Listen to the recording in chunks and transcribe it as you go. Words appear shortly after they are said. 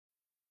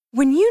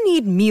When you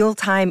need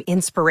mealtime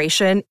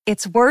inspiration,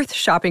 it's worth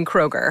shopping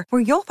Kroger,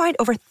 where you'll find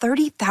over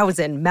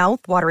 30,000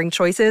 mouth-watering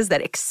choices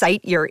that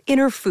excite your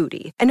inner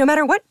foodie. And no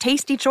matter what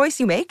tasty choice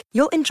you make,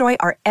 you'll enjoy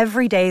our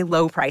everyday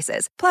low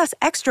prices, plus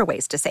extra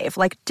ways to save,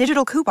 like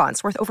digital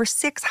coupons worth over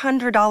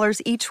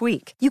 $600 each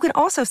week. You can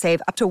also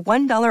save up to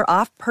 $1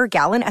 off per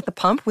gallon at the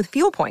pump with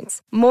fuel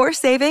points. More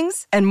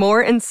savings and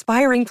more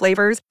inspiring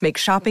flavors make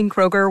shopping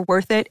Kroger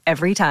worth it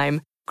every time.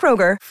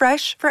 Kroger,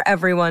 fresh for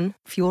everyone.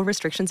 Fuel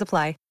restrictions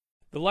apply.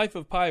 The Life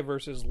of Pi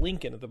versus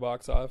Lincoln at the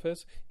box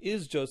office.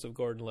 Is Joseph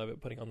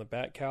Gordon-Levitt putting on the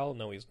bat cowl?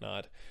 No, he's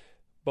not.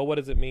 But what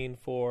does it mean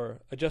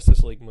for a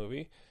Justice League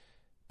movie?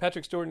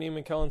 Patrick Stewart and Ian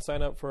McKellen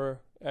sign up for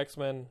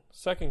X-Men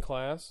Second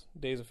Class,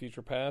 Days of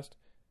Future Past,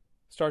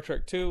 Star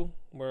Trek 2,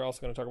 we're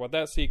also going to talk about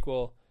that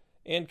sequel,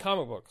 and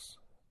comic books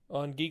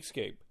on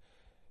Geekscape.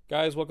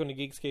 Guys, welcome to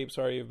Geekscape.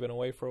 Sorry you've been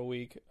away for a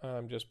week.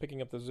 I'm just picking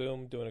up the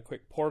Zoom, doing a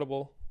quick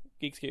portable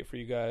Geekscape for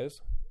you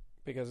guys,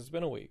 because it's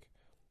been a week.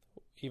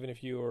 Even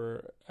if you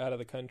were out of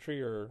the country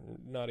or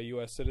not a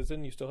U.S.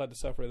 citizen, you still had to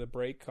suffer the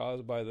break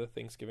caused by the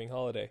Thanksgiving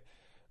holiday.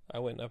 I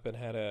went up and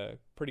had a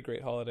pretty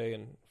great holiday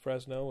in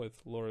Fresno with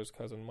Laura's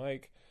cousin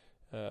Mike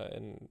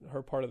and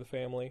her part of the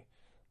family.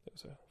 It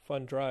was a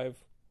fun drive.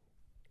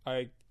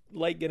 I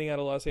like getting out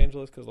of Los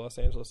Angeles because Los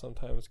Angeles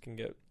sometimes can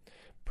get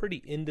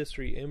pretty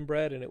industry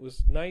inbred, and it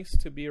was nice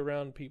to be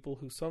around people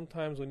who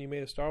sometimes, when you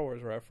made a Star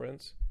Wars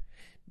reference,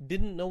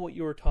 didn't know what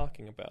you were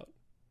talking about.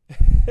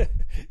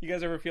 You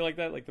guys ever feel like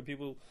that? Like the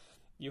people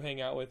you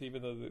hang out with,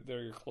 even though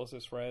they're your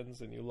closest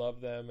friends and you love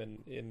them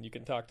and you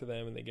can talk to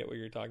them and they get what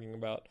you're talking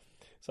about.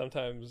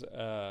 Sometimes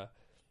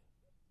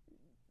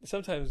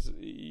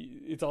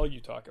it's all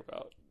you talk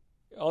about.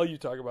 All you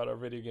talk about are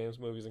video games,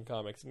 movies, and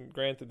comics. And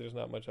granted, there's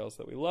not much else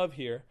that we love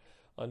here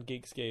on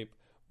Geekscape,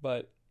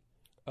 but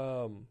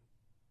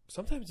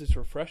sometimes it's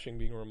refreshing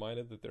being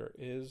reminded that there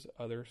is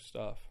other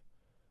stuff,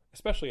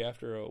 especially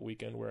after a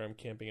weekend where I'm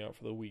camping out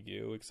for the Wii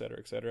U, et cetera,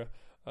 et cetera.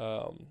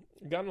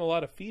 Gotten a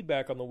lot of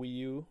feedback on the Wii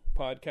U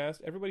podcast.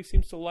 Everybody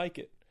seems to like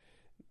it.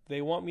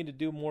 They want me to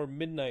do more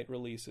midnight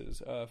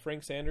releases.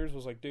 Frank Sanders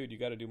was like, dude, you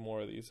got to do more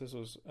of these. This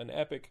was an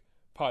epic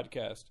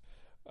podcast.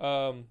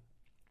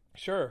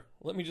 Sure,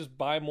 let me just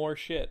buy more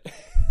shit.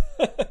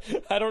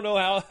 I don't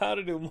know how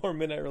to do more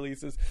midnight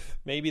releases.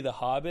 Maybe The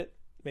Hobbit.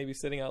 Maybe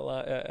sitting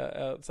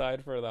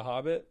outside for The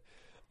Hobbit.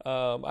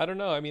 I don't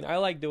know. I mean, I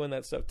like doing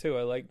that stuff too.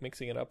 I like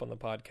mixing it up on the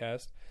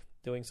podcast,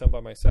 doing some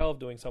by myself,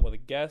 doing some with a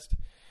guest,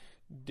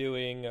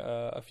 doing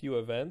a few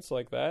events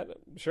like that.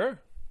 Sure.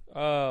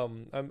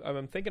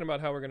 I'm thinking about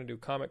how we're going to do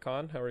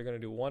Comic-Con, how we're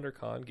going to do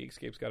WonderCon.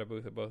 Geekscape's got a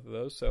booth at both of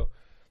those. So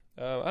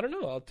I don't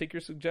know. I'll take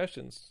your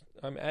suggestions.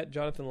 I'm at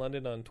Jonathan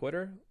London on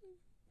Twitter,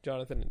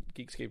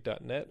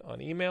 Jonathan@geekscape.net on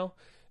email,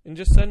 and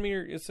just send me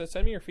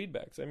your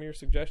feedback, send me your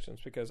suggestions,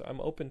 because I'm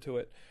open to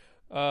it.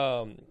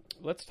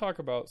 Let's talk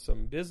about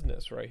some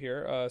business right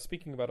here.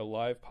 Speaking about a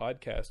live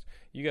podcast,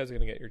 you guys are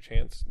going to get your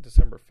chance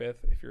December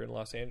 5th. If you're in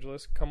Los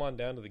Angeles, come on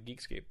down to the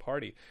Geekscape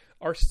party.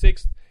 Our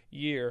 6th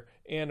year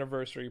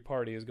anniversary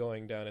party is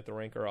going down at the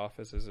Ranker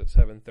offices at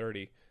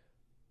 7:30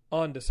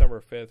 on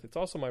December 5th. It's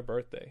also my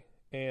birthday.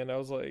 And I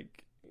was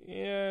like,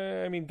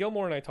 yeah, I mean,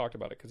 Gilmore and I talked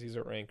about it because he's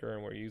at Ranker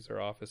and we use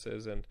their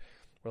offices, and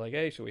we're like,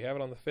 hey, should we have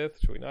it on the 5th?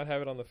 Should we not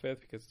have it on the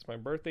 5th because it's my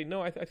birthday?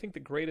 No, I think the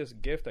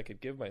greatest gift I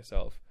could give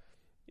myself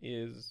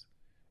is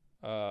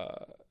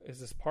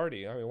this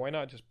party. I mean, why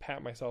not just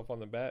pat myself on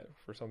the back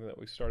for something that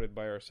we started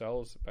by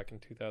ourselves back in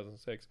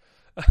 2006?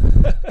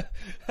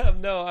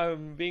 No,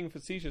 I'm being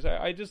facetious.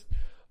 I just,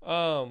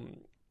 I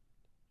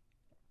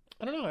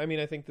don't know. I mean,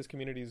 I think this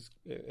community is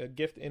a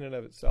gift in and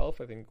of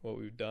itself. I think what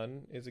we've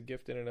done is a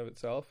gift in and of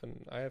itself,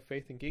 and I have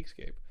faith in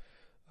Geekscape.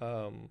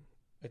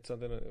 It's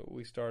something that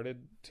we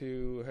started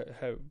to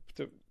have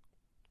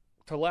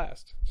to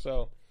last.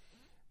 So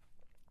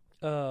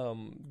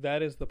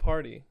that is the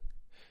party,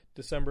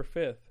 December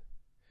 5th,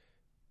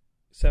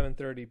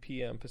 7:30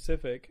 p.m.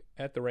 Pacific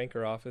at the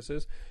Ranker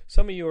offices.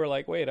 Some of you are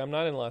like, wait, I'm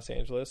not in Los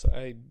Angeles.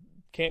 I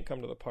can't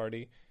come to the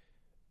party.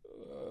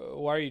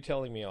 Why are you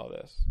telling me all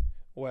this?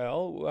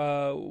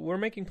 Well, we're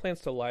making plans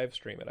to live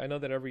stream it. I know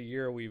that every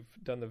year we've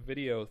done the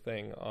video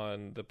thing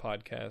on the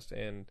podcast,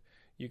 and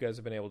you guys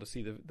have been able to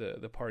see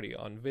the party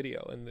on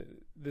video. And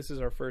this is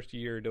our first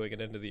year doing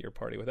an end-of-the-year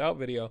party without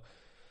video.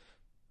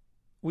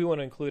 We want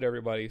to include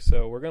everybody,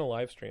 so we're going to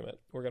live stream it.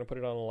 We're going to put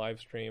it on a live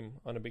stream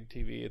on a big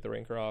TV at the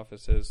Ranker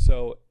offices.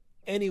 So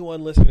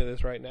anyone listening to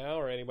this right now,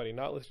 or anybody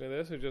not listening to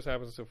this who just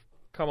happens to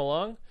come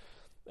along,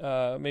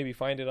 maybe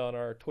find it on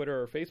our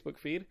Twitter or Facebook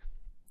feed,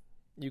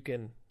 you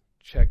can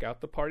check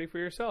out the party for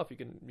yourself. You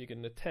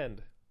can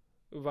attend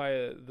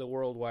via the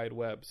World Wide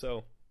Web.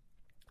 So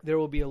there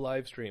will be a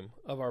live stream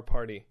of our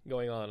party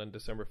going on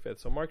December 5th.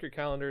 So mark your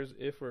calendars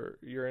if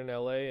you're in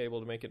LA, able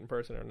to make it in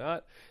person or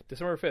not.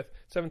 December 5th,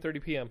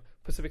 7:30 p.m.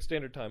 Pacific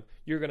Standard Time.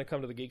 You're going to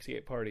come to the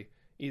Geekscape party,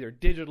 either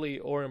digitally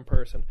or in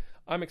person.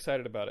 I'm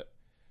excited about it.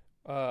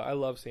 I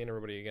love seeing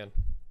everybody again.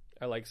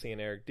 I like seeing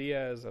Eric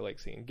Diaz. I like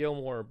seeing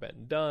Gilmore,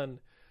 Ben Dunn.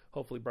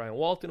 Hopefully Brian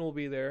Walton will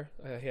be there.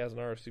 He hasn't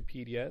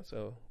RSVP'd yet,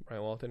 so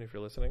Brian Walton, if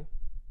you're listening,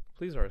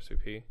 Please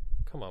RSVP.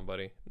 Come on,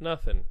 buddy.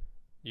 Nothing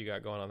you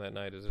got going on that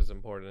night is as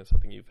important as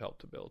something you've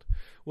helped to build.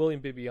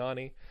 William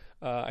Bibiani.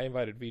 I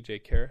invited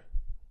VJ Kerr,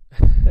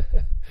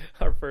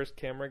 our first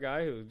camera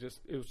guy, who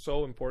it was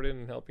so important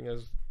in helping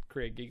us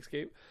create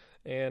Geekscape.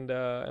 And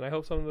I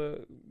hope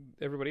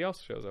everybody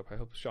else shows up. I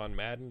hope Sean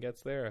Madden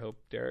gets there. I hope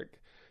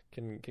Derek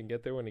can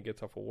get there when he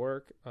gets off of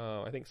work.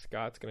 I think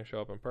Scott's going to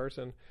show up in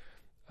person.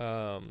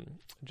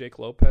 Jake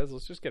Lopez.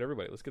 Let's just get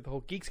everybody. Let's get the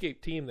whole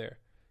Geekscape team there,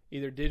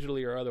 either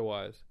digitally or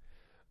otherwise.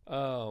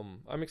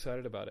 I'm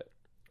excited about it.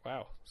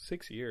 Wow,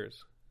 6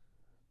 years.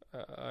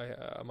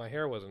 My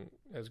hair wasn't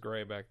as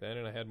gray back then,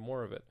 and I had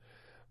more of it.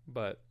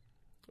 But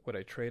would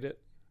I trade it?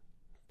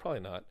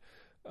 Probably not.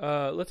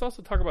 Let's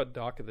also talk about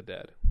Dock of the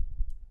Dead.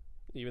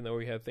 Even though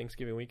we had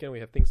Thanksgiving weekend, we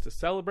have things to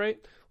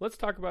celebrate. Let's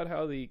talk about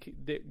how the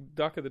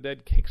Dock of the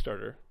Dead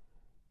Kickstarter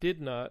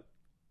did not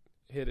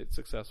hit its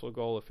successful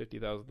goal of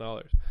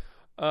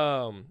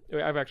 $50,000.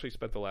 I've actually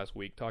spent the last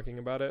week talking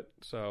about it,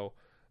 so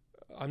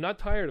I'm not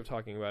tired of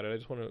talking about it. I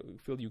just want to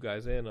fill you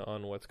guys in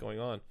on what's going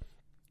on.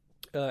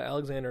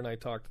 Alexander and I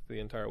talked the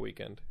entire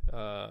weekend.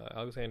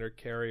 Alexander,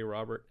 Carrie,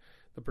 Robert,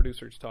 the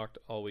producers, talked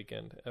all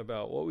weekend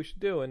about what we should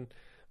do. And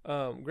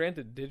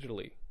granted,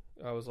 digitally,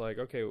 I was like,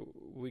 okay,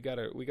 we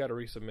gotta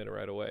resubmit it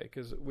right away,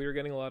 because we were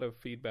getting a lot of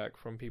feedback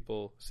from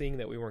people seeing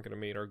that we weren't going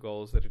to meet our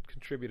goals that had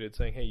contributed,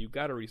 saying, hey, you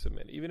got to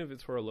resubmit, even if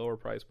it's for a lower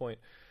price point.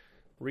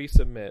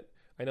 Resubmit.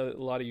 I know that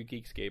a lot of you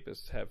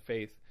Geekscapists have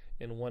faith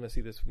and want to see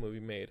this movie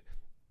made.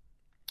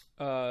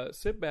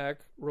 Sit back,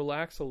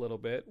 relax a little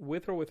bit,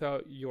 with or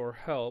without your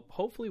help.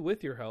 Hopefully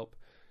with your help,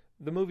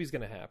 the movie's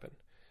going to happen.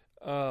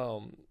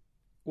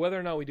 Whether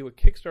or not we do a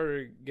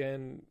Kickstarter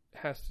again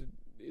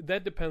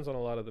that depends on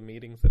a lot of the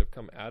meetings that have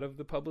come out of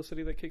the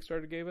publicity that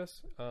Kickstarter gave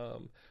us.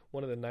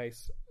 One of the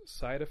nice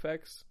side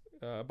effects,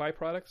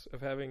 byproducts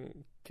of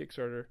having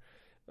Kickstarter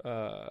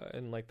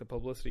and like the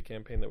publicity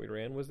campaign that we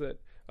ran was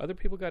that other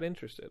people got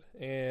interested,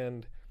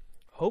 and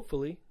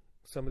hopefully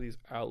some of these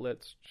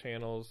outlets,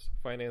 channels,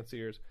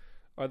 financiers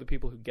are the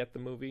people who get the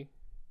movie,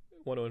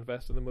 want to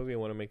invest in the movie,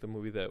 and want to make the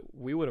movie that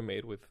we would have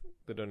made with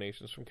the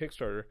donations from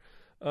Kickstarter.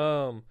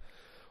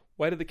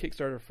 Why did the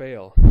Kickstarter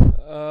fail?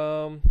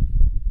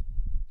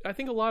 I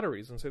think a lot of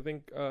reasons. I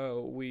think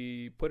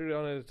we put it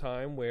on at a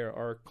time where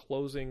our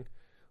closing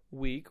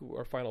week,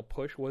 our final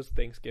push, was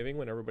Thanksgiving,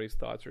 when everybody's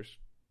thoughts are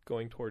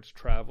going towards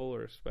travel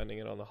or spending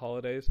it on the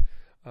holidays.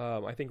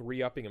 I think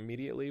re-upping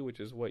immediately, which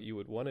is what you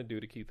would want to do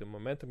to keep the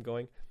momentum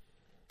going.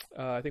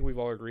 I think we've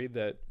all agreed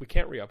that we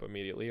can't re-up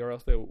immediately, or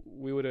else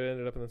we would have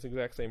ended up in this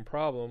exact same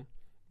problem,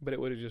 but it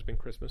would have just been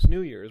Christmas,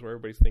 New Year's, where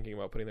everybody's thinking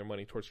about putting their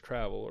money towards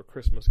travel or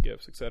Christmas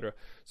gifts, etc.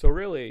 So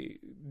really,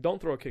 don't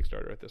throw a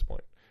Kickstarter at this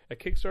point. At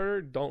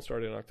Kickstarter, don't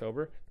start it in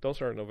October, don't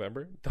start it in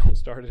November, don't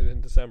start it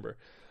in December.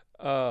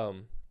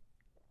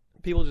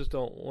 People just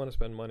don't want to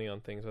spend money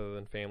on things other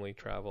than family,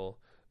 travel,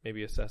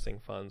 maybe assessing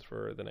funds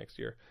for the next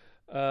year.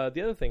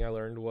 The other thing I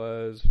learned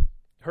was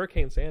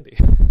Hurricane Sandy.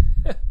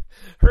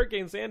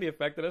 Hurricane Sandy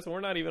affected us, and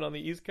we're not even on the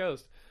East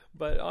Coast.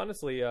 But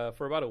honestly,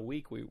 for about a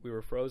week, we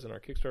were frozen. Our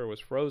Kickstarter was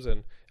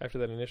frozen after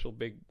that initial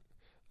big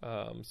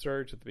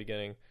surge at the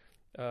beginning.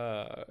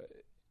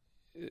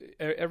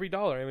 Every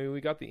dollar, I mean,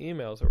 we got the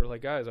emails that were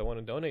like, guys, I want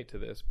to donate to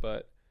this,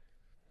 but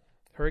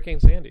Hurricane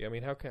Sandy, I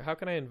mean, how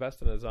can I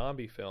invest in a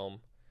zombie film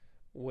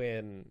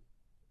when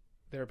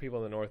there are people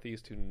in the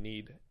Northeast who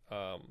need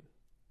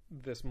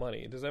this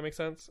money? Does that make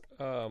sense?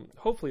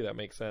 Hopefully that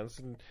makes sense.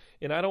 And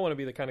I don't want to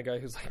be the kind of guy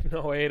who's like,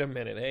 no, wait a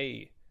minute,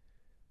 hey,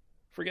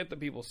 forget the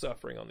people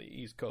suffering on the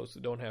East Coast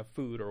that don't have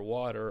food or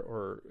water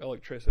or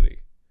electricity.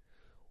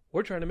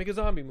 We're trying to make a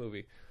zombie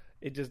movie.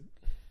 It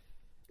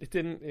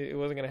wasn't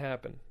going to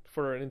happen.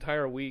 For an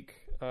entire week,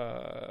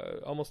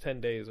 almost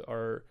 10 days,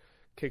 our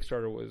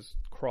Kickstarter was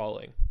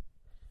crawling.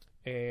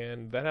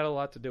 And that had a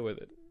lot to do with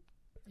it.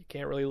 You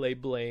can't really lay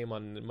blame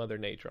on Mother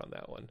Nature on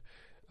that one.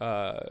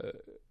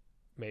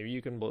 Maybe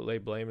you can lay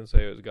blame and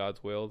say it was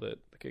God's will that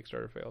the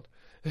Kickstarter failed.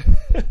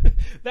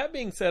 That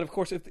being said, of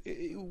course,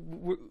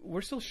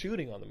 we're still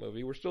shooting on the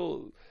movie. We're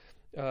still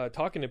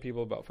talking to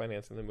people about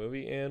financing the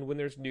movie. And when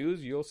there's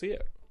news, you'll see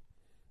it.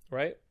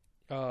 Right?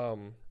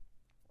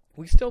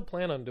 We still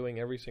plan on doing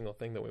every single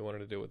thing that we wanted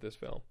to do with this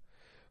film.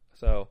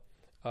 So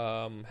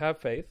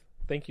have faith.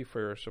 Thank you for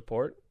your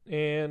support.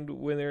 And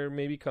when there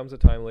maybe comes a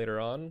time later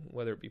on,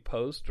 whether it be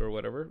post or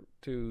whatever,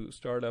 to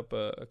start up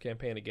a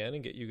campaign again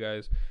and get you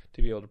guys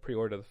to be able to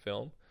pre-order the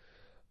film,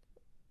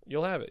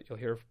 you'll have it.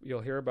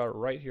 You'll hear about it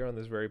right here on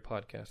this very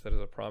podcast. That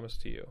is a promise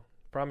to you.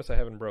 Promise I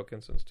haven't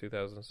broken since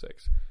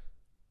 2006.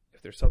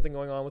 If there's something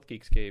going on with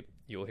Geekscape,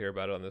 you'll hear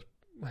about it on this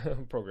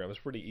program. It's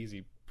a pretty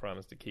easy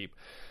promise to keep.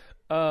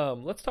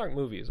 Let's talk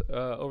movies.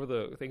 Over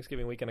the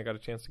Thanksgiving weekend, I got a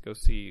chance to go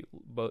see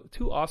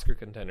two Oscar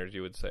contenders,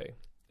 you would say.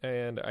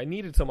 And I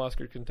needed some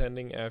Oscar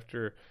contending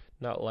after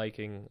not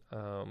liking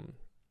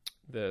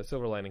the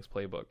Silver Linings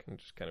Playbook and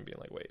just kind of being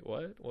like, wait,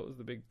 what? What was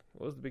the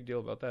big deal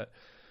about that?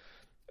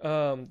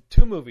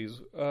 Two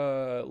movies.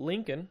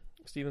 Lincoln,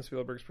 Steven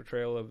Spielberg's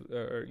portrayal of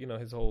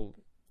his whole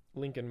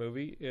Lincoln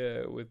movie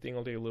with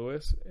Daniel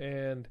Day-Lewis,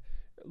 and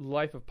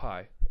Life of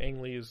Pi,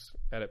 Ang Lee's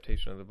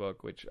adaptation of the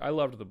book, which I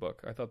loved the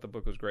book. I thought the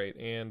book was great,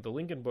 and the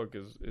Lincoln book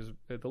is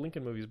the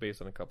Lincoln movie is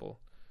based on a couple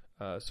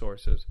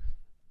sources.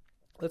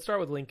 Let's start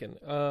with Lincoln.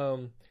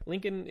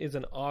 Lincoln is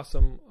an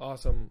awesome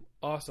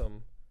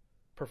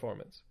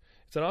performance.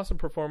 It's an awesome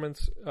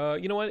performance.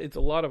 You know what? It's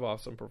a lot of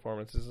awesome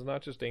performances. It's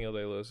not just Daniel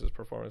Day-Lewis's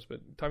performance, but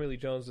Tommy Lee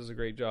Jones does a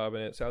great job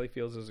in it. Sally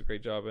Fields does a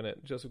great job in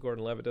it. Joseph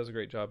Gordon-Levitt does a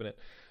great job in it.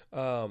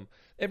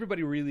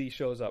 Everybody really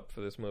shows up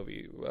for this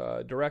movie.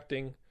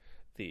 Directing,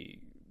 the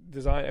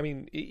design. I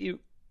mean,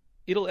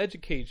 it'll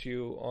educate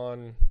you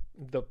on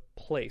the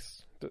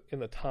place in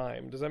the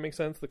time. Does that make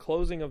sense? The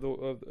closing of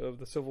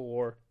the Civil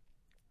War.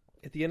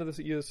 At the end of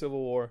the year of the Civil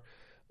War,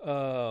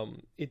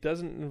 it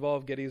doesn't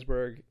involve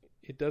Gettysburg.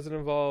 It doesn't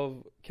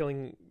involve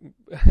killing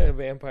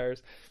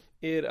vampires.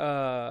 It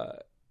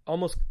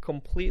almost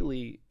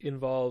completely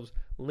involves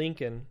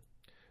Lincoln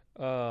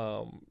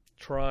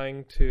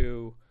trying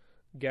to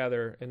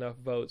gather enough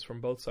votes from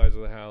both sides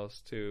of the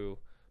House to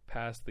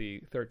pass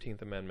the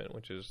 13th Amendment,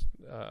 which is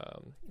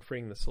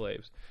freeing the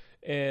slaves.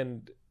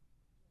 And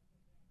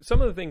some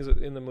of the things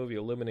in the movie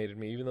illuminated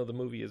me, even though the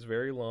movie is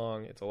very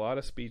long. It's a lot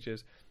of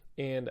speeches.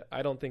 And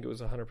I don't think it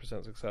was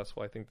 100%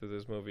 successful. I think that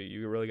this movie,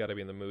 you really got to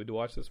be in the mood to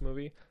watch this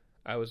movie.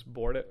 I was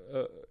bored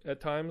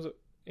at times,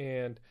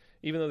 and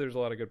even though there's a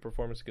lot of good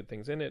performance, good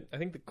things in it, I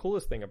think the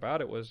coolest thing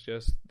about it was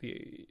just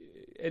the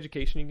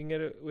education you can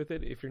get with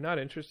it. If you're not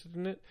interested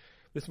in it,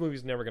 this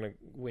movie's never going to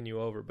win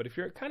you over. But if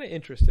you're kind of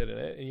interested in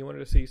it and you wanted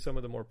to see some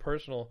of the more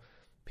personal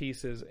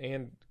pieces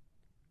and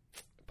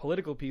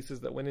political pieces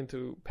that went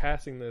into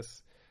passing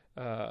this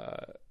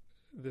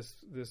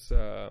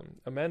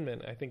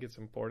amendment, I think it's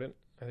important.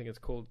 I think it's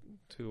cool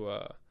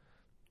to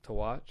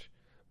watch.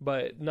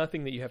 But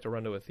nothing that you have to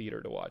run to a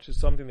theater to watch. It's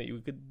something that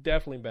you could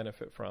definitely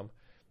benefit from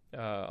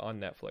on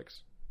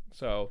Netflix.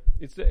 So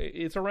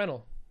it's a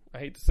rental. I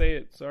hate to say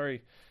it.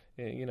 Sorry,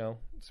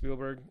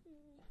 Spielberg,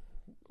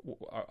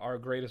 our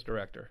greatest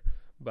director,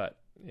 but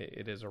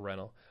it is a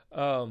rental.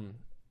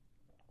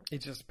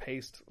 It's just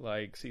paced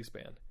like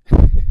C-SPAN.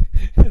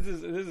 This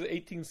is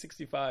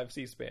 1865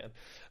 C-SPAN.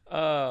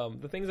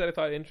 The things that I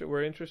thought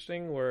were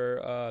interesting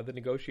were the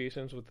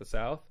negotiations with the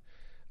South.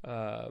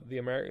 The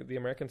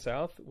American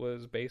South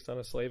was based on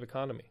a slave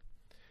economy.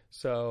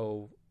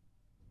 So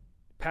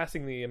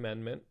passing the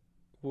amendment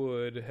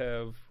would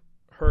have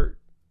hurt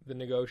the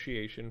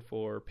negotiation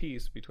for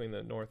peace between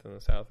the North and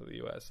the South of the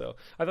U.S. So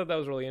I thought that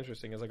was really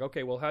interesting. It's like,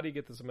 okay, well, how do you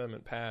get this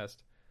amendment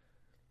passed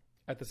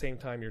at the same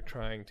time you're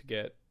trying to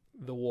get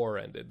the war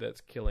ended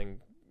that's killing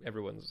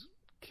everyone's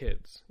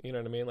kids? You know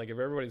what I mean? Like, if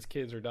everybody's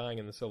kids are dying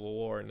in the Civil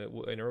War and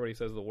everybody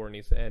says the war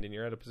needs to end, and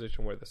you're at a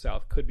position where the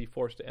South could be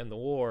forced to end the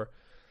war,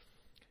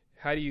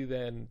 how do you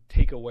then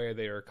take away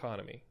their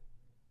economy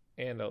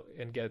and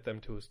get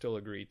them to still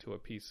agree to a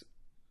peace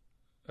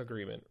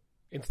agreement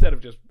instead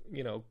of just,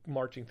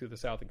 marching through the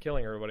South and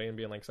killing everybody and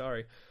being like,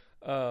 sorry?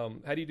 How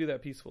do you do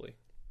that peacefully?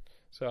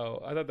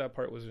 So I thought that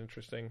part was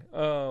interesting.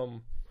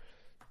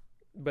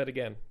 But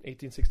again,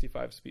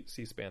 1865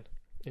 C-SPAN.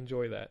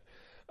 Enjoy that.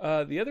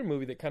 The other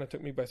movie that kind of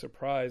took me by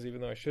surprise, even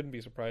though I shouldn't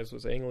be surprised,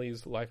 was Ang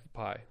Lee's Life of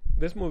Pi.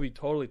 This movie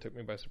totally took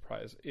me by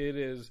surprise. It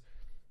is,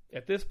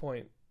 at this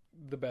point,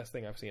 the best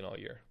thing I've seen all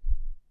year.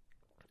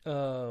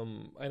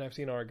 And I've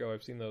seen Argo.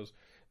 I've seen those.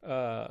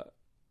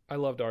 I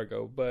loved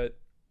Argo, but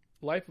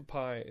Life of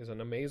Pi is an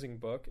amazing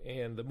book,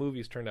 and the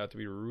movies turned out to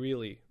be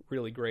really,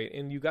 really great.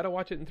 And you got to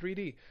watch it in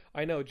 3D.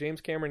 I know James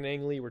Cameron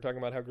and Ang Lee were talking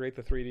about how great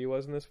the 3D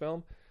was in this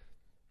film.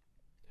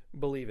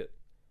 Believe it.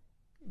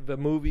 The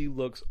movie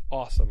looks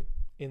awesome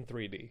in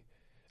 3D.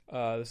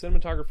 The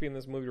cinematography in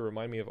this movie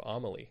remind me of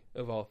Amelie,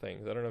 of all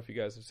things. I don't know if you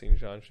guys have seen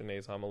Jean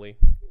Genet's Amelie.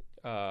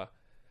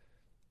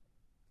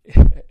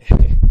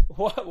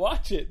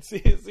 Watch it, see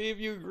if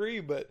you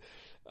agree. But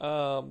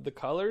the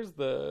colors,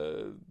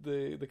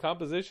 the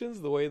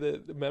compositions, the way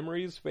that the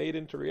memories fade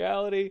into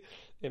reality,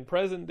 in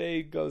present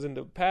day goes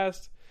into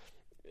past.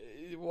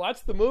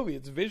 Watch the movie;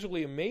 it's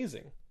visually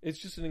amazing. It's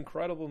just an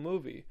incredible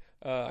movie.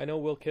 I know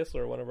Will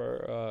Kistler, one of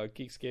our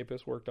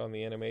Geekscapists, worked on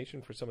the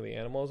animation for some of the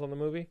animals on the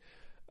movie.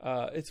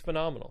 It's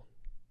phenomenal.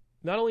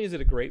 Not only is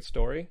it a great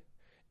story,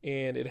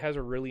 and it has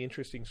a really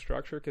interesting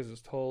structure because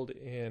it's told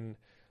in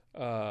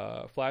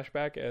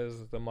flashback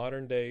as the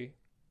modern day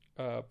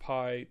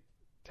Pi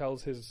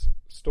tells his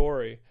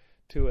story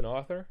to an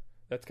author.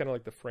 That's kind of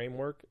like the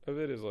framework of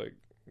it, is like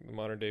the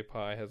modern day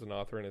Pi has an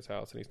author in his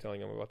house and he's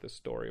telling him about this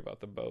story about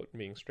the boat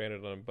being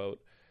stranded on a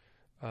boat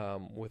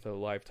with a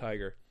live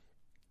tiger,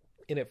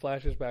 and it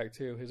flashes back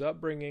to his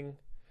upbringing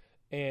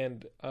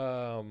and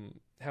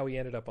how he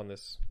ended up on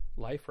this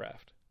life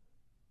raft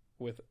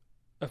with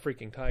a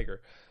freaking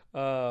tiger.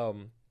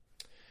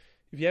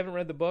 If you haven't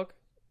read the book,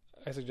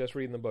 I suggest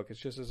reading the book. It's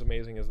just as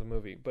amazing as the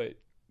movie. But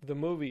the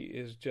movie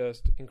is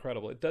just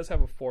incredible. It does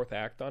have a fourth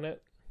act on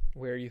it,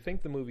 where you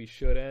think the movie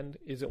should end,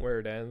 isn't where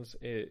it ends.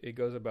 It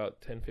goes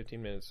about 10-15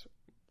 minutes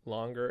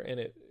longer, and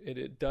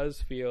it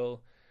does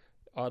feel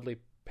oddly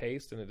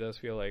paced, and it does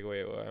feel like,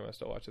 wait, am I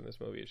still watching this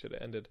movie? It should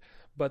have ended.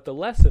 But the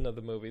lesson of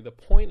the movie, the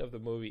point of the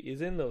movie, is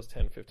in those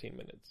 10-15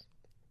 minutes.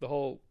 The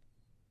whole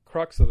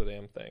crux of the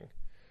damn thing.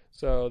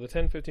 So the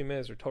 10-15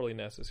 minutes are totally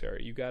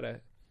necessary. You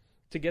gotta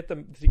to get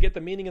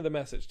the meaning of the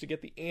message, to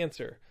get the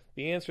answer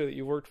that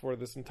you worked for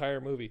this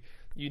entire movie.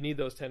 You need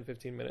those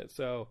 10-15 minutes.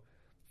 So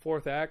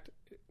fourth act,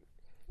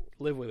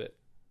 live with it.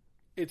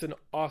 It's an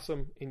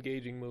awesome,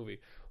 engaging movie.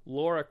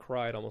 Laura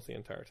cried almost the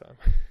entire time.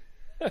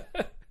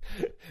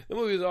 The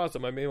movie is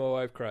awesome. I made my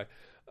wife cry.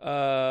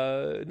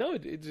 No,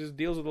 it just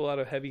deals with a lot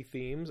of heavy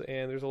themes,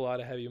 and there's a lot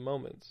of heavy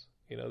moments.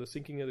 You know, the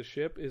sinking of the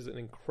ship is an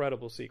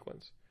incredible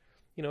sequence.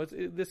 You know, it's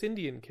this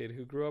Indian kid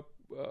who grew up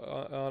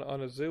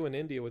on a zoo in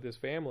India with his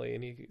family,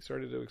 and he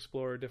started to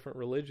explore different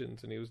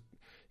religions, and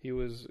he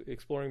was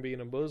exploring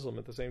being a Muslim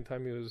at the same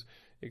time he was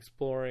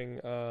exploring,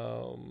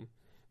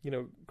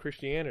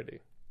 Christianity.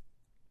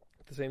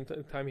 At the same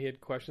time, he had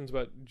questions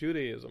about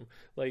Judaism.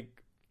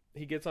 Like,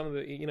 he gets onto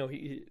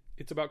the,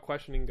 it's about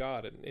questioning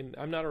God. And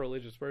I'm not a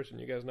religious person.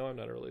 You guys know I'm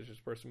not a religious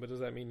person, but does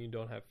that mean you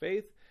don't have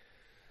faith?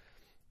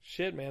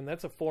 Shit, man,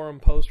 that's a forum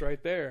post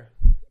right there.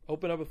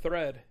 Open up a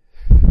thread.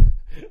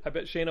 I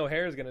bet Shane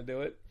O'Hare is going to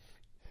do it.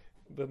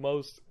 The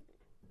most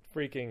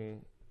freaking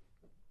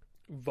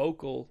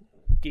vocal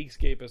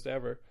geekscapist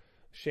ever.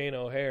 Shane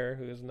O'Hare,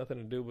 who has nothing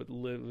to do but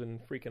live in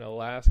freaking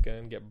Alaska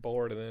and get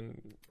bored and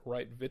then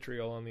write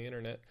vitriol on the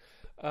internet.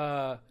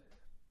 I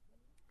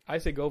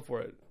say go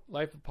for it.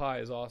 Life of Pi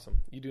is awesome.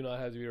 You do not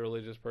have to be a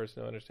religious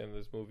person to understand that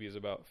this movie is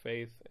about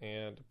faith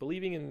and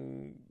believing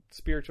in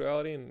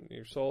spirituality and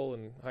your soul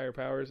and higher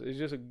powers. It's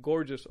just a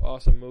gorgeous,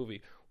 awesome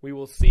movie. We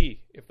will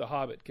see if The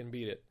Hobbit can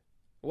beat it.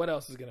 What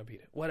else is going to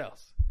beat it? What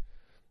else?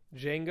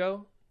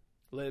 Django?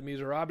 Les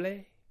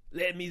Miserables?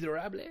 Les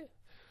Miserables?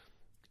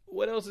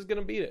 What else is going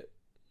to beat it?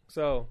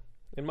 So,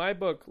 in my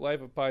book,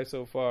 Life of Pi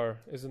so far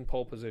is in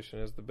pole position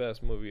as the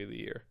best movie of the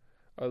year.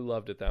 I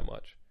loved it that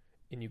much.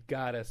 And you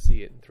gotta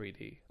see it in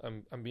 3D.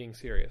 I'm being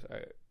serious.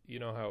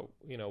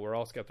 We're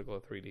all skeptical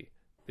of 3D.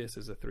 This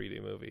is a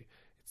 3D movie.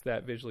 It's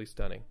that visually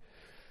stunning.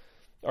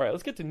 All right,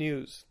 let's get to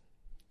news.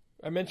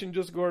 I mentioned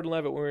Joseph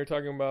Gordon-Levitt when we were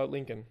talking about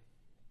Lincoln.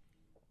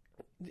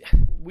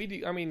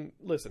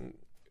 Listen,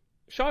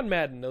 Sean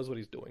Madden knows what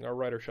he's doing. Our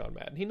writer Sean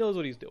Madden, he knows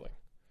what he's doing.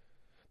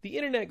 The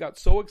internet got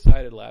so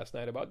excited last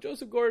night about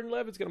Joseph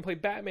Gordon-Levitt's going to play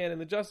Batman in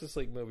the Justice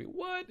League movie.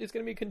 What? It's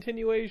going to be a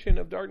continuation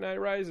of Dark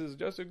Knight Rises.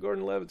 Joseph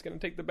Gordon-Levitt's going to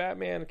take the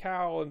Batman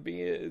cowl and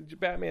be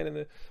Batman in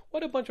the...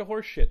 What a bunch of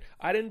horse shit.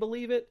 I didn't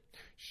believe it.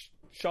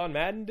 Sean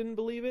Madden didn't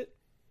believe it.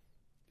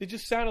 It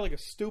just sounded like a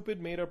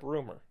stupid, made-up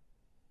rumor.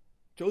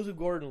 Joseph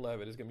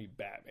Gordon-Levitt is going to be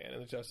Batman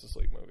in the Justice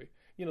League movie.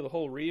 You know, the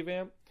whole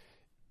revamp.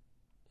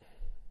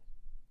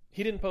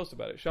 He didn't post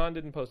about it. Sean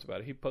didn't post about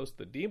it. He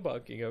posted the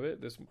debunking of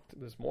it this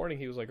morning.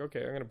 He was like,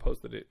 okay, I'm going to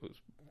post that it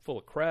was full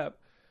of crap.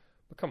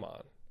 But come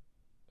on.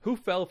 Who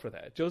fell for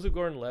that? Joseph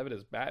Gordon-Levitt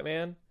as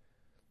Batman?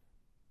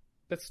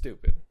 That's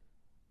stupid.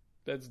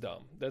 That's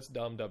dumb. That's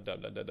dumb.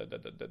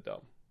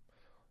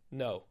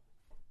 No.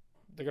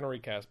 They're going to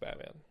recast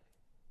Batman.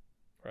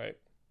 Right?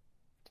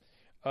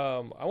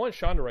 I want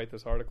Sean to write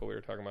this article we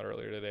were talking about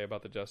earlier today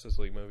about the Justice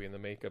League movie and the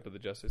makeup of the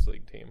Justice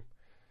League team.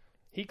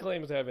 He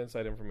claims to have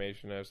inside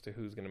information as to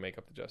who's going to make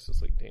up the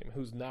Justice League team,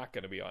 who's not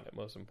going to be on it,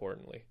 most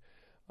importantly,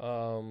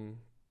 and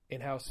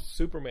how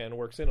Superman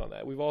works in on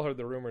that. We've all heard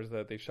the rumors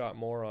that they shot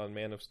more on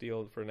Man of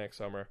Steel for next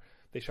summer.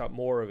 They shot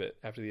more of it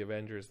after the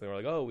Avengers. They were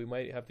like, oh, we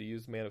might have to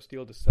use Man of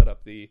Steel to set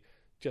up the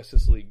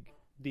Justice League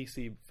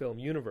DC film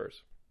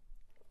universe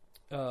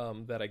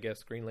that I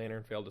guess Green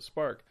Lantern failed to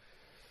spark.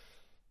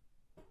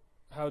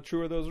 How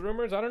true are those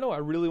rumors? I don't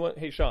know.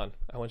 Hey, Sean,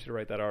 I want you to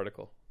write that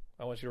article.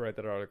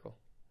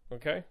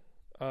 Okay?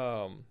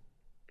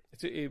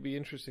 It'd be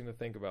interesting to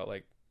think about,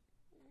 like,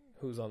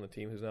 who's on the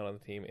team, who's not on the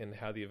team, and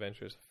how the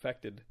Avengers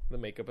affected the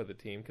makeup of the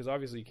team. Because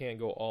obviously you can't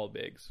go all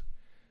bigs,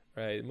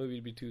 right? The movie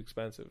would be too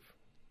expensive.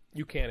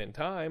 You can in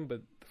time,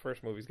 but the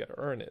first movie's got to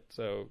earn it.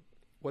 So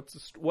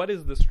what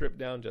is the stripped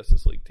down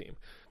Justice League team?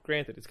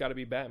 Granted, it's got to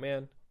be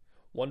Batman,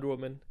 Wonder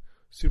Woman,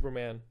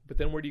 Superman, but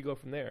then where do you go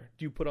from there?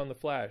 Do you put on the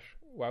Flash?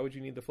 Why would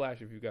you need the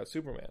Flash if you've got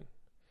Superman?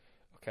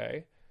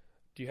 Okay.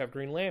 Do you have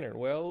Green Lantern?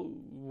 Well,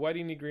 why do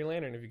you need Green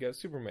Lantern if you got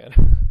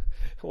Superman?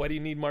 Why do you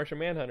need Martian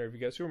Manhunter if you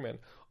got Superman?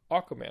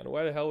 Aquaman.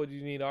 Why the hell would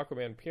you need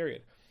Aquaman,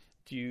 period?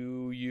 Do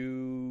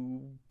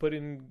you put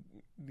in,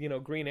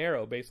 Green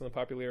Arrow based on the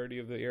popularity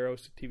of the Arrow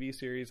TV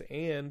series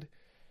and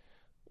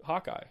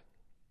Hawkeye?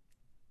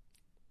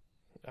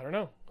 I don't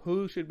know.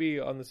 Who should be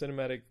on the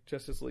Cinematic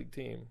Justice League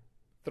team?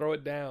 Throw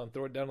it down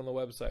on the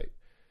website.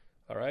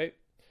 All right?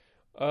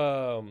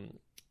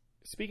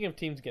 Speaking of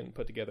teams getting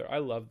put together, I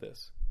love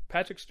this.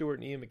 Patrick Stewart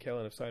and Ian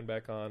McKellen have signed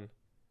back on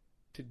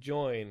to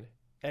join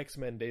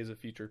X-Men Days of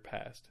Future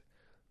Past,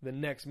 the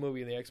next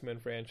movie in the X-Men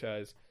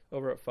franchise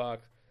over at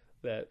Fox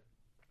that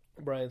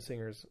Bryan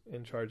Singer's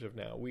in charge of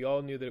now. We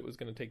all knew that it was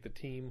going to take the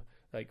team,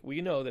 we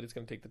know that it's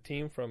going to take the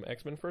team from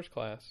X-Men First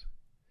Class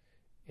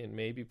and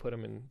maybe put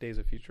them in Days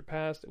of Future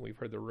Past, and we've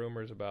heard the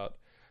rumors about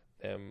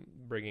them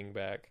bringing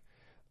back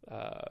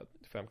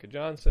Famke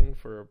Johnson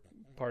for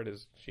part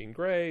as Jean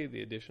Grey,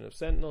 the addition of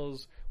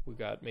Sentinels. We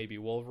got maybe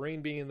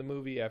Wolverine being in the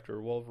movie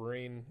after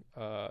Wolverine,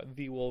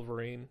 the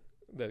Wolverine,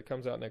 that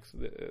comes out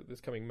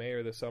this coming May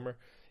or this summer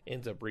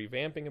ends up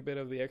revamping a bit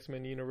of the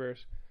X-Men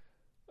universe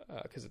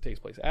because it takes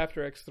place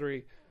after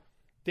X3.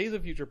 Days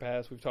of Future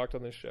Past, we've talked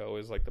on this show,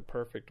 is like the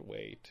perfect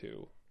way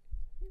to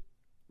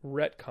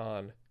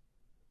retcon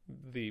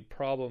the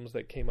problems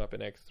that came up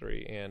in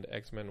X3 and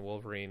X-Men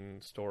Wolverine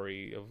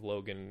story of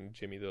Logan,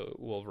 Jimmy the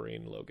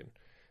Wolverine, Logan,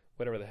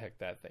 whatever the heck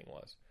that thing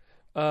was.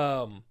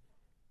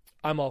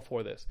 I'm all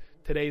for this.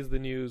 Today's the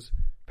news.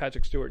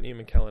 Patrick Stewart and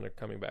Ian McKellen are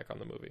coming back on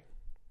the movie.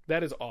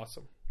 That is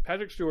awesome.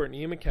 Patrick Stewart and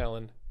Ian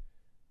McKellen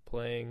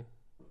playing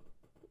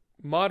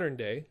modern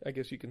day, I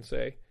guess you can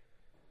say,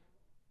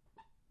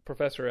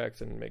 Professor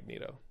X and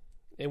Magneto.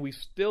 And we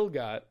still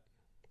got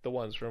the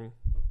ones from,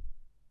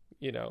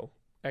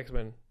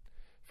 X-Men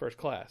First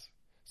Class.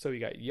 So you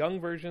got young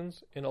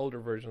versions and older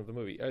versions of the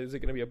movie. Is it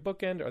going to be a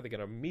bookend? Are they going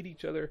to meet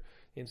each other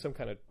in some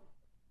kind of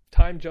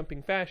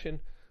time-jumping fashion?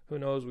 Who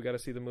knows? We got to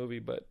see the movie,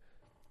 but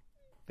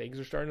things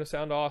are starting to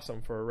sound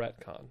awesome for a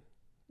retcon.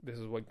 This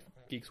is what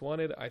geeks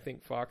wanted. I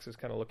think Fox is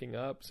kind of looking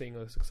up, seeing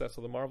the success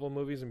of the Marvel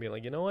movies and being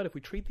like, you know what? If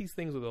we treat these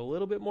things with a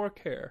little bit more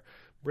care,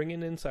 bring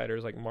in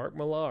insiders like Mark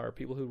Millar,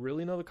 people who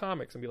really know the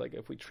comics, and be like,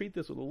 if we treat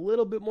this with a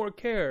little bit more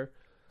care,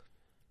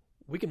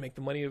 we can make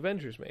the money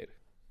Avengers made.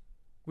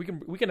 We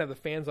can have the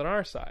fans on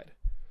our side.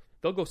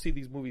 They'll go see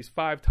these movies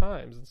 5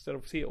 times instead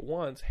of see it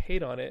once,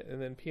 hate on it,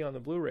 and then pee on the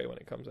Blu-ray when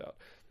it comes out.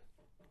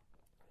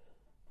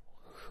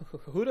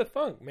 Who'd have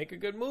thunk? Make a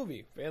good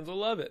movie. Fans will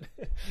love it.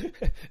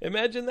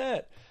 Imagine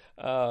that.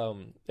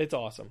 It's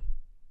awesome.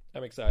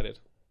 I'm excited.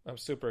 I'm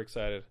super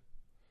excited.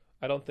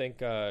 I don't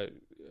think I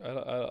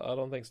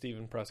don't think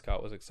Stephen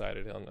Prescott was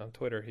excited. On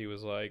Twitter, he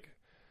was like,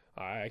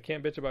 I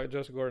can't bitch about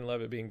Joseph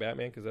Gordon-Levitt being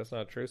Batman because that's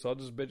not true, so I'll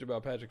just bitch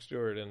about Patrick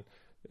Stewart and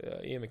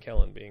Ian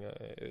McKellen being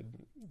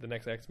the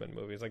next X-Men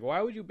movie. It's like,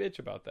 why would you bitch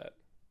about that?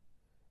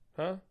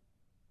 Huh?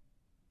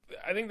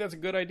 I think that's a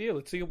good idea.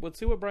 Let's see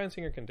what Bryan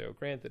Singer can do.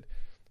 Granted,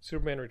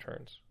 Superman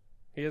Returns.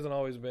 He hasn't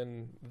always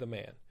been the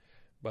man,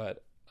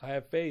 but I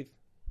have faith.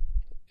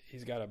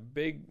 He's got a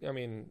big,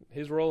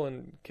 his role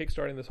in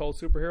kickstarting this whole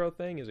superhero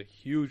thing is a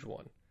huge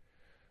one,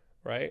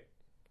 right?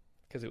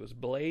 Because it was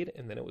Blade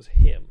and then it was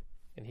him,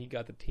 and he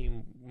got the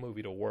team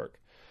movie to work.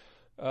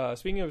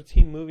 Speaking of a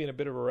team movie and a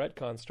bit of a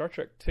retcon, Star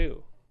Trek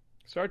 2.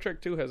 Star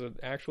Trek 2 has an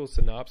actual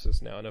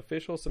synopsis now, an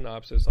official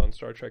synopsis on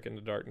Star Trek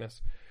Into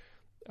Darkness.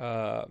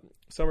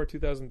 Summer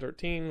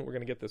 2013, we're going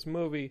to get this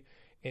movie.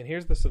 And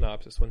here's the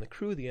synopsis. When the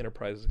crew of the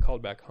Enterprise is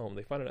called back home,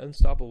 they find an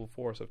unstoppable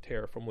force of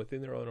terror from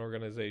within their own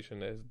organization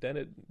that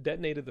has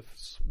detonated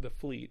the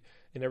fleet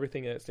and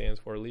everything that it stands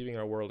for, leaving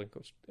our world in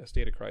a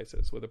state of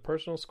crisis. With a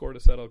personal score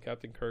to settle,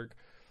 Captain Kirk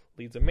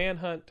leads a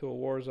manhunt to a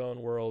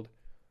war-zone world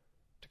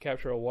to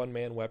capture a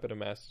one-man weapon of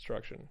mass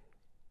destruction.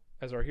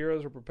 As our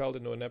heroes are propelled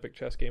into an epic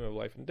chess game of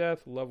life and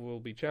death, love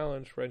will be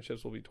challenged,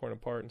 friendships will be torn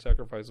apart, and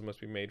sacrifices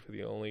must be made for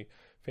the only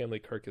family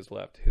Kirk has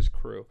left, his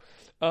crew.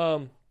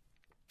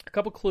 A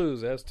couple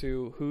clues as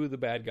to who the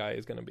bad guy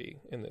is going to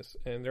be in this.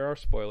 And there are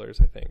spoilers,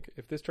 I think.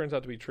 If this turns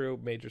out to be true,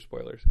 major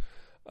spoilers.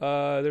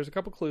 There's a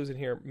couple clues in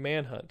here.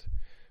 Manhunt.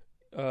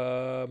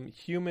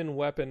 Human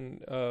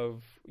weapon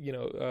of,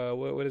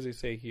 what does he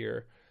say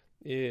here?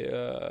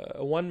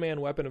 A one-man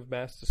weapon of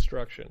mass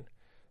destruction.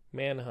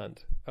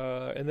 Manhunt.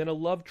 And then a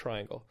love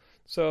triangle.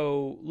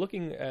 So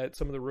looking at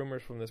some of the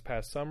rumors from this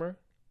past summer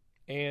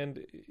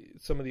and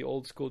some of the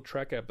old school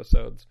Trek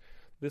episodes,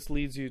 this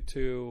leads you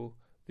to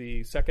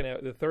the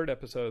third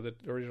episode of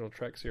the original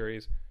Trek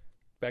series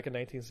back in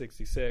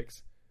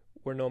 1966,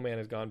 where No Man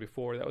Has Gone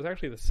Before. That was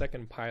actually the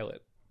second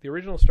pilot. The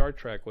original Star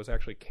Trek was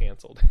actually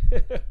canceled.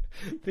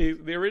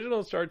 The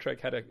original Star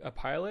Trek had a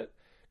pilot,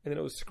 and then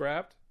it was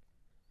scrapped.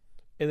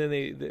 And then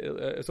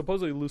they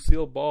supposedly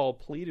Lucille Ball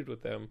pleaded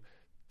with them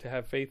to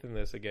have faith in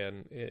this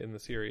again in the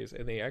series,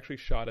 and they actually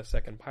shot a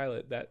second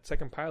pilot. That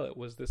second pilot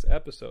was this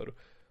episode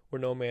where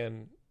No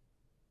Man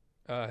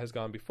Has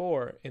Gone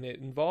Before, and it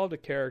involved a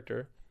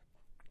character.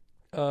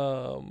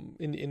 And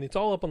it's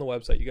all up on the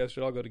website. You guys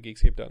should all go to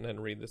geekscape.net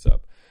and read this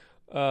up.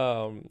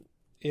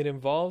 It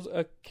involves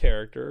a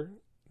character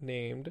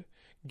named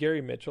Gary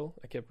Mitchell.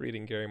 I kept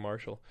reading Gary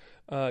Marshall.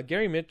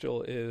 Gary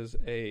Mitchell is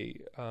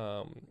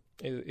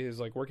is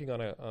like working on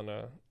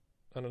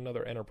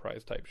another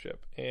Enterprise type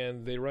ship,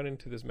 and they run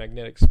into this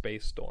magnetic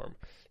space storm,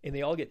 and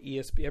they all get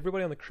ESP.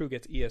 Everybody on the crew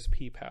gets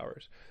ESP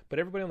powers, but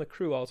everybody on the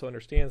crew also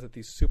understands that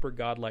these super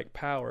godlike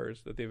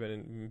powers that they've been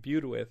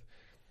imbued with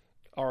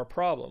are a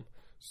problem.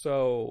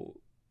 So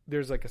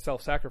there's like a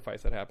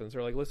self-sacrifice that happens.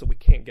 They're like, listen, we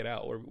can't get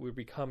out. We're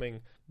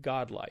becoming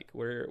godlike.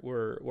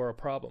 We're a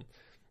problem.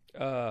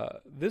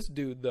 This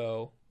dude,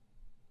 though,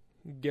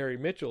 Gary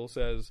Mitchell,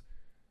 says,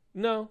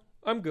 no,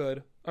 I'm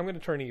good. I'm going to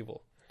turn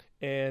evil.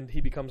 And he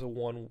becomes a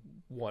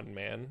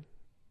one-man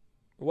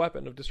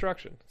weapon of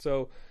destruction.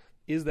 So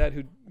is that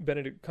who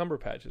Benedict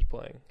Cumberbatch is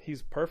playing?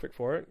 He's perfect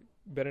for it.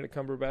 Benedict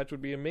Cumberbatch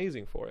would be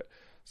amazing for it.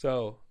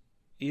 So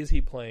is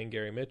he playing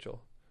Gary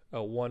Mitchell?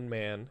 A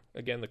one-man,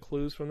 again, the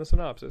clues from the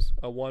synopsis,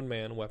 a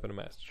one-man weapon of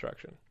mass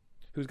destruction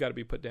who's got to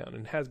be put down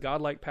and has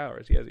godlike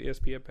powers. He has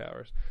ESPN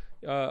powers.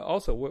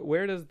 Also,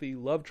 where does the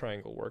love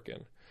triangle work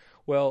in?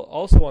 Well,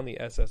 also on the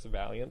SS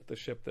Valiant, the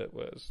ship that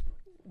was,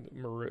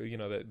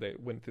 that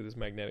went through this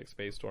magnetic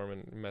space storm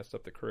and messed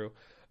up the crew,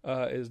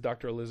 is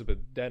Dr. Elizabeth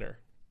Denner.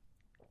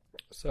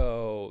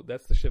 So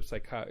that's the ship's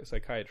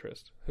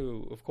psychiatrist,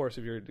 who, of course,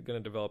 if you're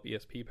going to develop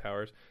ESP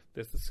powers,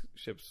 that's the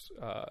ship's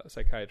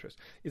psychiatrist.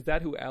 Is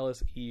that who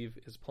Alice Eve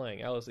is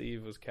playing? Alice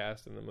Eve was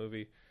cast in the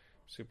movie,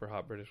 super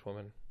hot British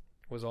woman,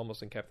 was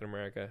almost in Captain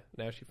America.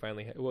 Now she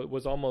finally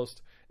was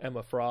almost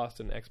Emma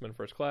Frost in X-Men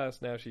First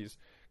Class. Now she's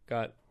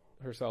got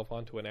herself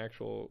onto an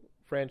actual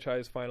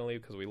franchise finally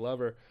because we love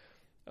her.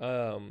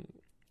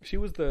 She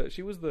was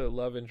the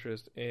love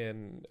interest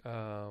in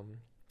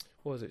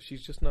what was it?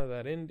 She's Just Not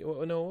That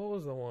Into. No, what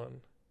was the one?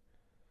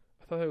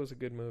 I thought it was a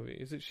good movie.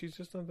 Is it She's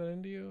Just Not That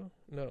Into You?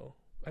 No,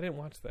 I didn't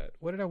watch that.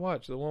 What did I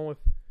watch? The one with,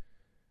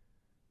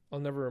 I'll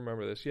never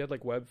remember this. She had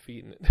like web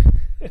feet in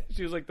it.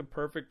 She was like the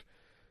perfect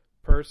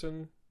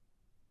person.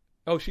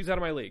 Oh, She's Out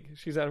of My League.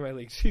 She's Out of My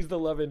League. She's the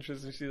love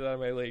interest and She's Out of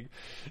My League.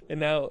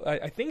 And now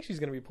I think she's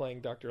going to be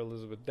playing Dr.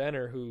 Elizabeth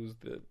Denner, who's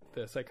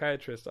the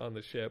psychiatrist on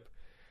the ship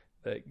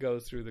that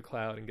goes through the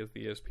cloud and gets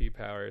the ESP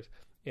powers.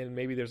 And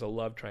maybe there's a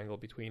love triangle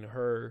between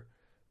her,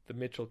 the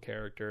Mitchell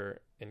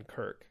character, and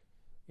Kirk,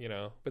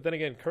 But then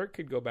again, Kirk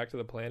could go back to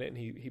the planet, and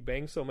he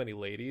bangs so many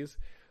ladies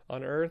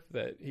on Earth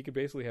that he could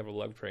basically have a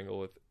love triangle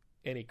with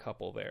any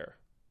couple there.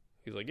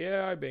 He's like,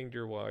 yeah, I banged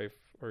your wife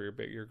or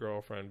your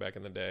girlfriend back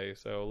in the day,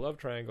 so love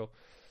triangle.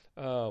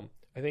 I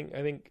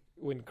think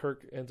when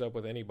Kirk ends up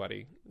with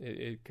anybody,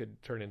 it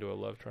could turn into a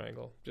love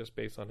triangle just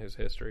based on his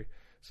history.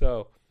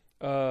 So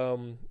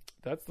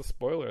that's the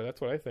spoiler.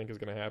 That's what I think is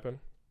going to happen.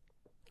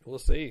 We'll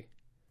see.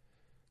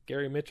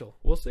 Gary Mitchell.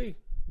 We'll see.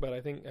 But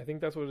I think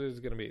that's what it is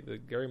going to be. The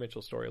Gary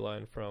Mitchell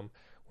storyline from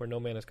Where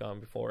No Man Has Gone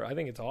Before. I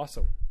think it's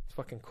awesome. It's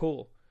fucking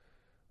cool.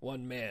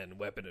 One man,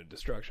 weapon of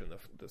destruction.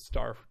 The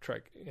Star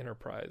Trek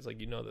Enterprise. Like,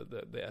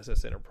 the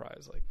SS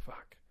Enterprise. Like,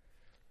 fuck.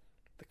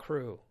 The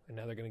crew. And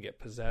now they're going to get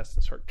possessed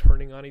and start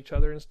turning on each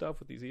other and stuff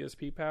with these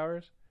ESP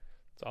powers.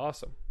 It's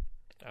awesome.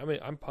 I mean,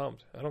 I'm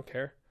pumped. I don't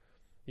care.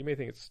 You may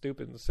think it's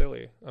stupid and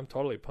silly. I'm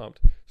totally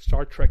pumped.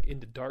 Star Trek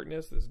Into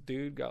Darkness. This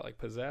dude got like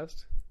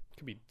possessed.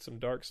 Could be some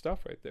dark stuff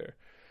right there.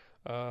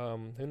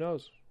 Who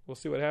knows? We'll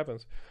see what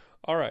happens.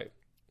 All right.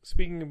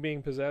 Speaking of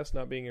being possessed,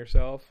 not being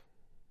yourself.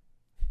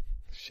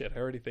 Shit, I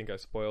already think I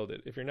spoiled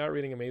it. If you're not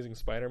reading Amazing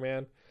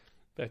Spider-Man,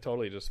 I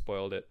totally just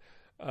spoiled it.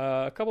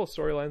 A couple of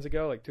storylines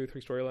ago, like 2 or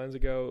 3 storylines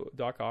ago,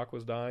 Doc Ock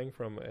was dying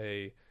from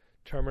a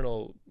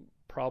terminal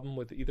problem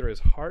with either his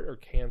heart or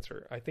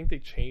cancer. I think they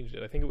changed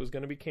it. I think it was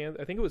going to be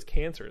I think it was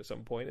cancer at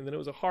some point, and then it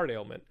was a heart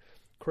ailment.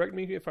 Correct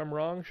me if I'm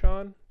wrong,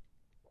 Sean.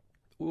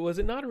 Was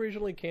it not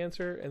originally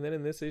cancer, and then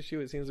in this issue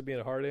it seems to be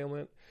a heart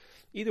ailment?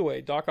 Either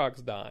way, Doc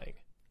Ock's dying,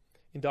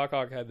 and Doc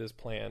Ock had this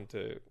plan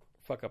to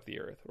fuck up the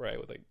Earth, right,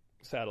 with like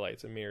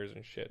satellites and mirrors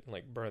and shit, and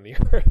like burn the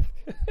Earth.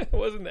 It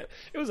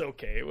was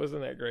okay. It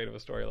wasn't that great of a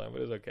storyline, but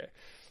it was okay.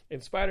 In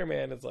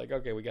Spider-Man, it's like,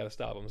 okay, we got to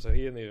stop him. So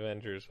he and the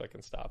Avengers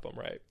fucking stop him,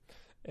 right?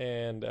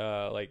 And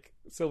like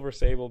Silver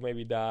Sable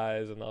maybe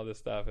dies and all this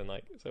stuff, and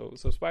like so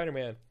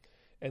Spider-Man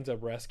ends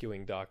up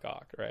rescuing Doc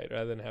Ock, right?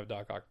 Rather than have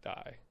Doc Ock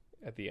die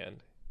at the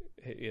end,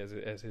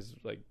 as his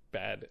like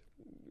bad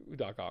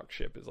Doc Ock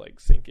ship is like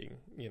sinking,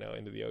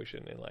 into the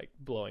ocean and like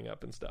blowing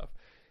up and stuff.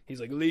 He's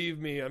like, leave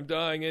me, I'm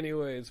dying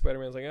anyway. And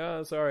Spider-Man's like,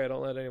 oh, sorry, I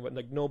don't let anybody,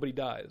 like nobody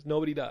dies.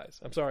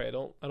 I'm sorry, I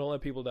don't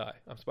let people die.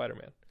 I'm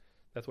Spider-Man.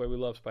 That's why we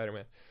love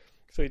Spider-Man.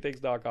 So he takes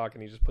Doc Ock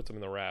and he just puts him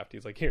in the raft.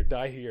 He's like, here,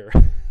 die here.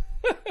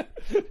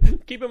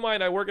 Keep in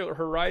mind, I work at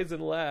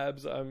Horizon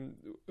Labs. I'm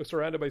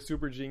surrounded by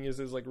super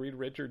geniuses like Reed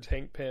Richards,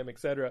 Hank Pym,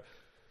 etc.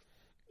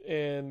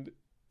 And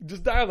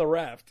just die on the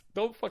raft.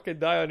 Don't fucking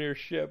die on your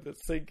ship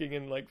that's sinking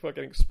and like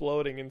fucking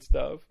exploding and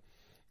stuff.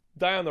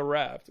 Die on the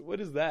raft. What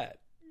is that?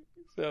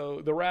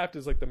 So the raft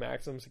is like the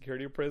maximum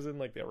security prison,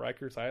 like the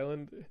Rikers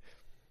Island.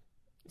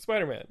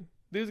 Spider-Man,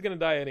 dude's gonna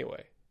die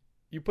anyway.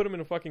 You put him in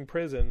a fucking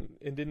prison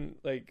and didn't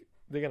like,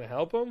 they're gonna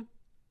help him?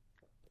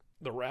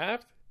 The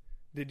raft?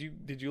 Did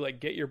you like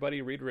get your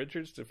buddy Reed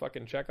Richards to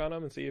fucking check on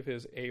him and see if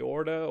his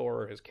aorta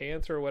or his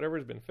cancer or whatever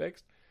has been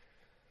fixed?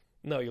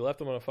 No, you left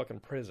him in a fucking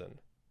prison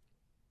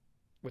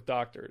with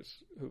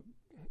doctors who,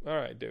 all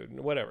right, dude,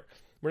 whatever.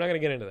 We're not gonna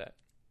get into that.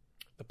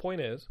 The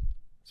point is,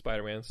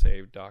 Spider-Man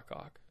saved Doc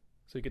Ock,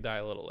 so he could die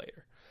a little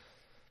later.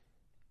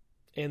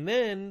 And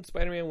then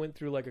Spider-Man went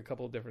through like a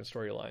couple of different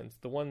storylines.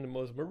 The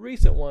most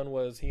recent one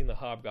was he and the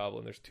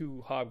Hobgoblin. There's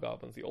 2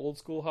 Hobgoblins, the old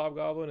school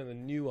Hobgoblin and the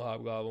new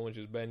Hobgoblin, which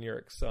is Ben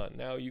Urich's son.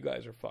 Now you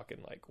guys are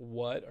fucking like,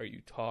 what are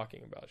you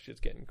talking about? Shit's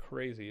getting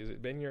crazy. Is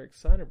it Ben Urich's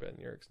son or Ben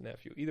Urich's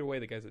nephew? Either way,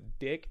 the guy's a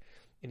dick,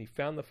 and he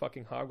found the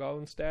fucking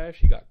Hobgoblin stash.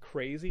 He got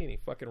crazy, and he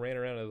fucking ran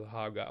around as a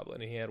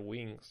Hobgoblin, and he had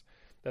wings.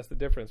 That's the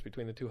difference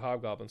between the 2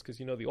 Hobgoblins, because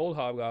the old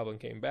Hobgoblin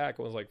came back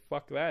and was like,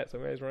 fuck that,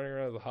 somebody's running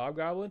around as a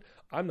Hobgoblin?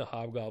 I'm the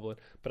Hobgoblin,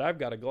 but I've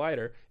got a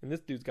glider, and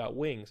this dude's got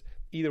wings.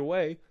 Either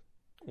way,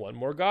 one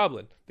more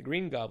Goblin. The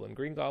Green Goblin.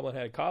 Green Goblin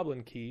had a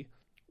Goblin key,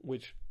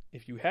 which,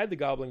 if you had the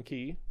Goblin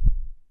key,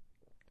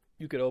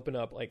 you could open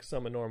up like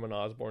some of Norman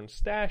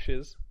Osborn's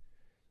stashes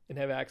and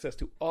have access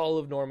to all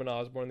of Norman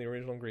Osborn, the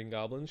original Green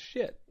Goblin's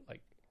shit.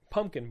 Like,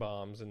 pumpkin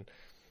bombs and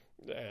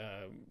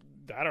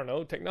I don't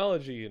know,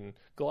 technology and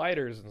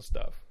gliders and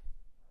stuff.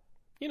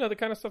 You know, the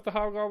kind of stuff the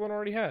Hobgoblin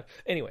already had.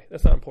 Anyway,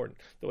 that's not important.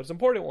 What's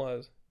important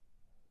was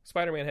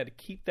Spider-Man had to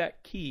keep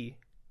that key,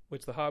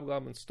 which the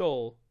Hobgoblin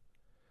stole,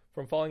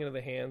 from falling into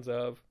the hands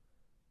of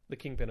the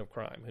Kingpin of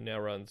Crime, who now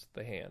runs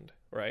the Hand,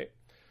 right?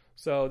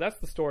 So that's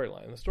the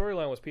storyline. The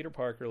storyline was Peter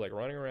Parker, like,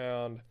 running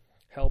around,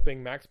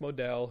 helping Max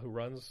Modell, who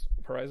runs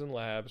Horizon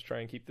Labs, try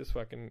and keep this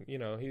fucking, you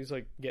know, he's,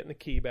 like, getting the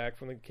key back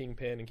from the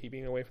Kingpin and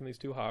keeping it away from these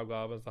two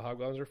Hobgoblins. The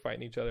Hobgoblins are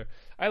fighting each other.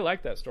 I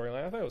like that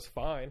storyline. I thought it was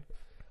fine.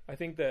 I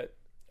think that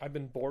I've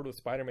been bored with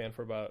Spider-Man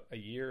for about a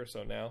year or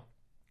so now.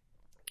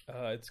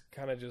 It's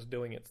kind of just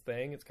doing its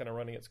thing. It's kind of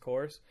running its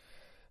course.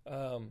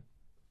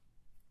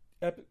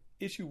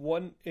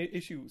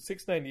 Issue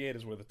 698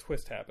 is where the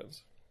twist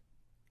happens.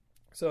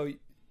 So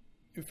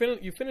you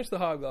finish the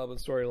Hobgoblin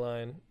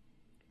storyline.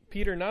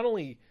 Peter not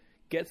only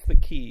gets the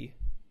key,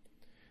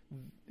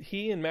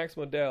 he and Max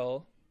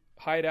Modell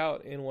hide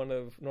out in one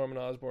of Norman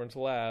Osborn's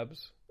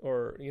labs,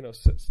 or, you know,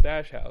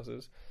 stash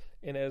houses.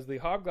 And as the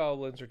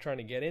Hobgoblins are trying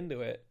to get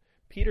into it,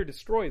 Peter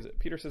destroys it.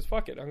 Peter says,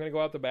 fuck it, I'm going to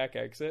go out the back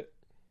exit,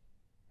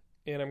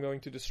 and I'm going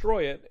to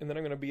destroy it, and then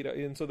I'm going to beat it.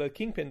 And so the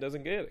Kingpin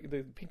doesn't get it.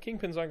 The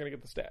Kingpin's not going to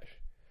get the stash.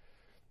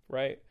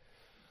 Right?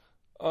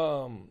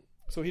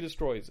 So he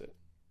destroys it.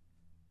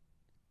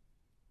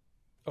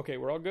 Okay,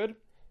 we're all good?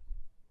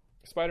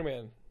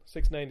 Spider-Man,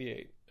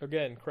 698.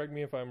 Again, correct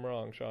me if I'm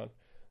wrong, Sean.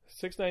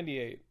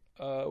 698.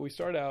 We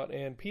start out,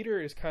 and Peter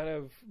is kind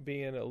of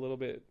being a little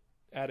bit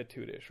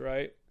attitude-ish,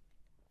 right?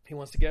 He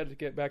wants to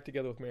get back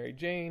together with Mary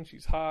Jane.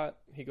 She's hot.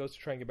 He goes to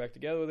try and get back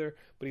together with her,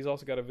 but he's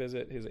also got to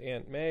visit his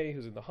Aunt May,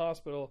 who's in the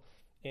hospital,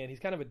 and he's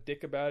kind of a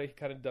dick about it. He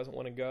kind of doesn't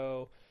want to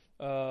go.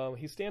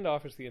 He's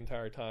standoffish the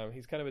entire time.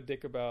 He's kind of a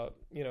dick about,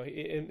 you know,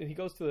 and he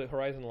goes to the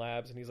Horizon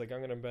Labs, and he's like, I'm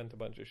going to invent a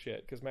bunch of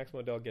shit, because Max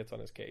Modell gets on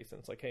his case, and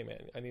it's like, hey,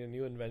 man, I need a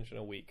new invention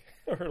a week,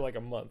 or like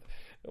a month.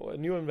 A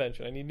new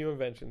invention. I need new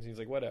inventions. And he's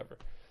like, whatever.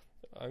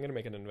 I'm going to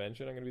make an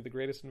invention. I'm going to be the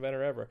greatest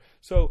inventor ever.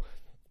 So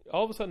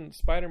all of a sudden,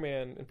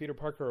 Spider-Man and Peter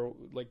Parker,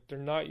 like, they're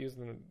not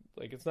using,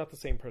 like, it's not the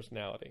same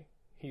personality.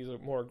 He's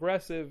more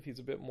aggressive. He's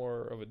a bit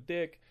more of a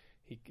dick.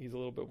 He's a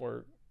little bit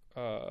more,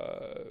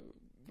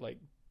 like,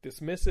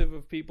 dismissive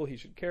of people he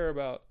should care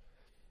about.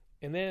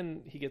 And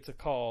then he gets a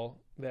call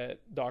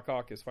that Doc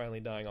Ock is finally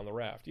dying on the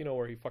raft. You know,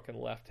 where he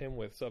fucking left him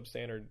with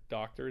substandard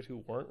doctors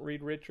who weren't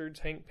Reed Richards,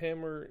 Hank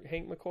Pym, or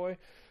Hank McCoy.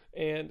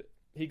 And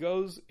he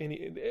goes, and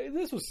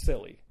this was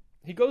silly.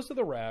 He goes to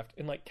the raft,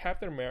 and, like,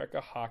 Captain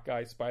America,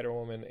 Hawkeye,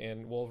 Spider-Woman,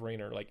 and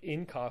Wolverine are, like,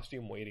 in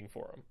costume waiting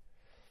for him.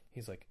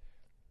 He's like,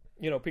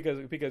 you know,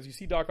 because you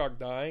see Doc Ock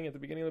dying at the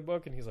beginning of the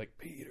book, and he's like,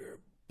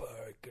 Peter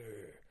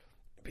Parker.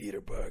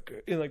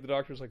 And, like, the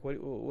doctor's like,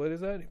 what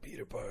is that?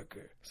 Peter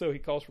Parker. So he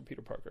calls for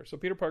Peter Parker. So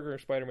Peter Parker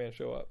and Spider-Man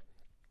show up.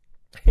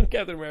 And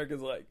Captain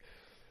America's like,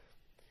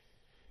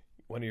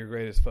 one of your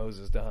greatest foes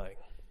is dying.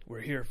 We're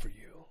here for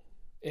you.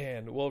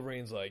 And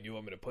Wolverine's like, you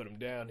want me to put him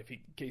down in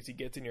case he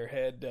gets in your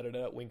head,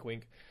 da-da-da, wink,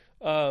 wink.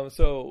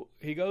 So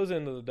he goes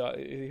into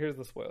here's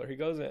the spoiler. He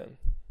goes in,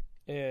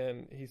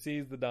 and he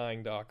sees the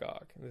dying Doc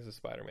Ock. This is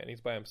Spider-Man.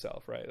 He's by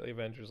himself, right? The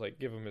Avengers, like,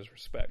 give him his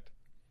respect.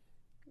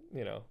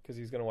 You know, because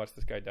he's going to watch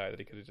this guy die that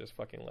he could have just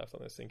fucking left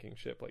on this sinking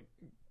ship, like,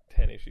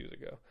 10 issues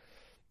ago.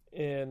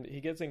 And he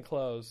gets in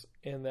close,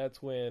 and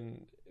that's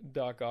when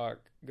Doc Ock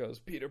goes,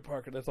 Peter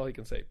Parker. That's all he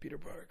can say, Peter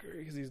Parker,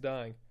 because he's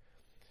dying.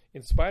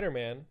 And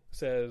Spider-Man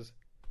says,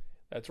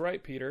 that's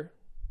right, Peter.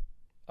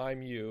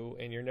 I'm you,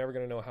 and you're never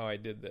going to know how I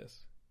did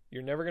this.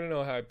 You're never going to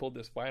know how I pulled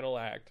this final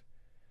act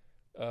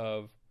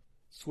of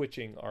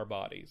switching our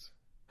bodies.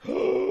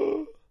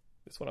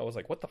 This one I was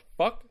like, what the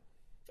fuck?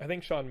 I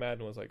think Sean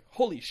Madden was like,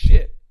 holy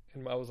shit.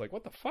 And I was like,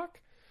 what the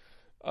fuck?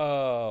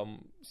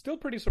 Still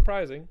pretty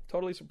surprising.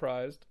 Totally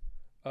surprised.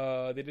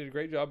 They did a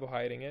great job of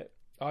hiding it.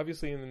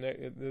 Obviously, in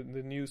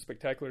the new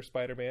Spectacular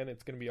Spider-Man,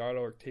 it's going to be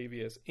Otto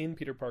Octavius in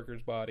Peter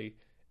Parker's body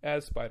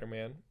as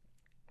Spider-Man,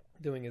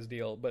 doing his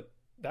deal. But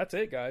that's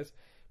it, guys.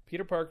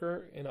 Peter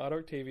Parker and Otto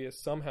Octavius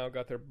somehow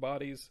got their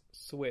bodies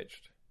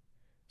switched.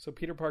 So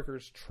Peter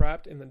Parker's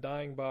trapped in the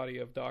dying body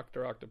of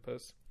Dr.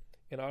 Octopus,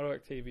 and Otto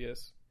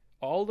Octavius,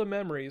 all of the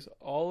memories,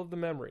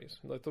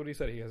 that's what he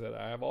said. He said,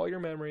 I have all your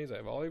memories, I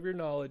have all of your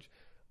knowledge,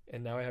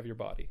 and now I have your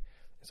body.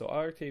 So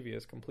Otto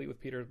Octavius, complete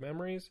with Peter's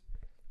memories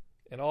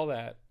and all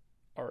that,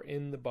 are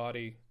in the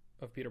body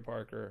of Peter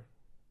Parker.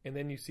 And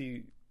then you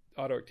see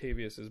Otto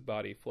Octavius'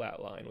 body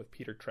flatline with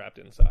Peter trapped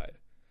inside.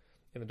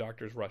 And the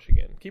doctors rushing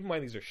in. Keep in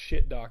mind, these are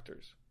shit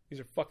doctors. These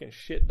are fucking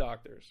shit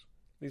doctors.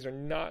 These are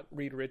not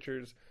Reed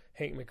Richards,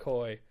 Hank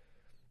McCoy,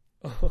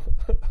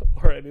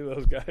 or any of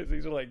those guys.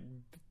 These are like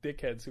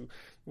dickheads who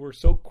were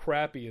so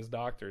crappy as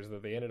doctors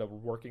that they ended up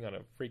working on a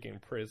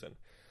freaking prison.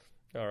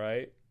 All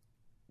right?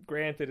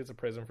 Granted, it's a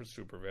prison for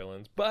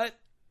supervillains, but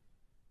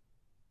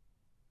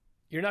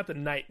you're not the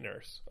night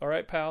nurse. All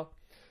right, pal?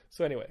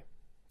 So anyway,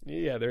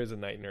 yeah, there is a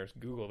night nurse.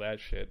 Google that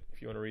shit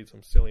if you want to read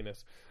some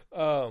silliness.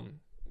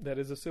 That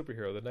is a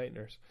superhero, the night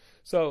nurse.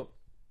 So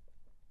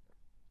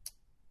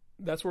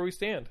that's where we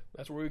stand.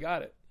 That's where we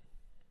got it.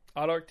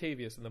 Otto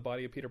Octavius in the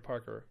body of Peter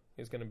Parker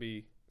is going to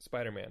be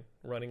Spider-Man,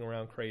 running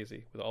around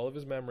crazy with all of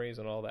his memories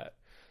and all that.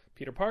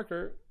 Peter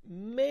Parker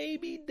may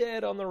be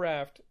dead on the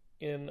raft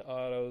in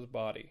Otto's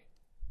body.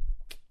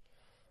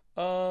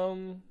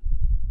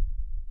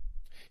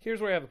 Here's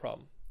where I have a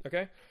problem,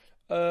 okay?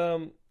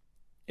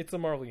 It's the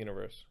Marvel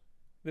Universe.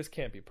 This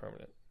can't be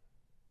permanent.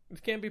 This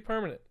can't be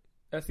permanent.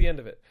 That's the end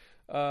of it.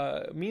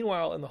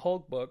 Meanwhile, in the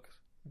Hulk book,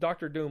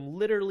 Dr. Doom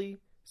literally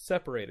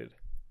separated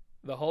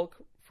the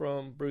Hulk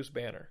from Bruce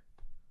Banner.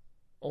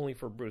 Only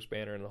for Bruce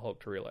Banner and the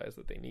Hulk to realize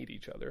that they need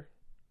each other.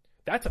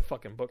 That's a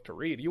fucking book to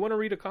read. You want to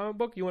read a comic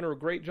book? You want a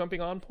great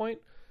jumping on point?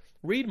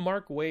 Read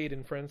Mark Waid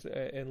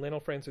and Lionel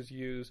Francis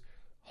Yu's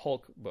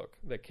Hulk book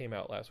that came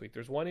out last week.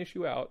 There's one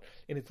issue out,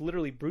 and it's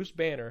literally Bruce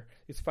Banner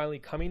is finally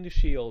coming to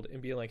S.H.I.E.L.D.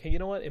 and being like, hey, you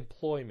know what?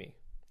 Employ me.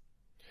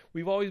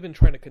 We've always been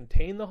trying to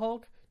contain the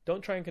Hulk.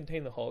 Don't try and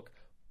contain the Hulk.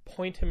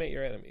 Point him at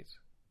your enemies.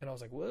 And I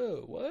was like,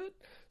 whoa, what?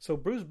 So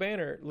Bruce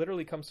Banner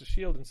literally comes to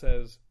S.H.I.E.L.D. and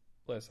says,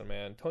 listen,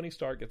 man, Tony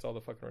Stark gets all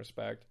the fucking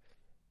respect.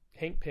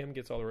 Hank Pym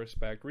gets all the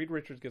respect. Reed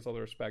Richards gets all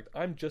the respect.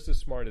 I'm just as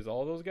smart as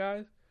all those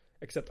guys,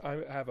 except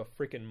I have a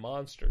freaking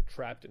monster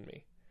trapped in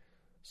me.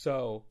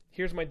 So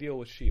here's my deal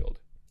with S.H.I.E.L.D.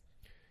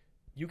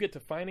 You get to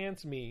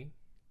finance me.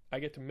 I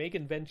get to make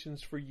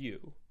inventions for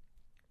you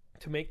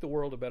to make the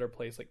world a better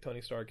place, like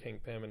Tony Stark,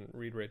 Hank Pym, and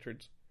Reed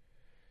Richards.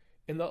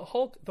 And the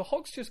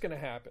Hulk's just going to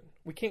happen.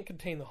 We can't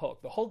contain the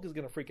Hulk. The Hulk is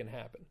going to freaking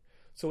happen.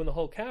 So when the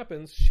Hulk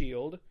happens,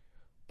 S.H.I.E.L.D.,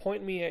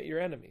 point me at your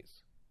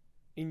enemies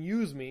and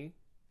use me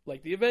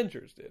like the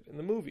Avengers did in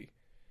the movie.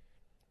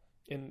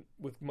 And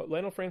with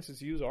Lionel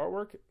Francis Yu's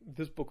artwork,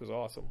 this book was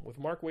awesome. With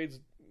Mark Waid's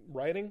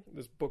writing,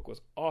 this book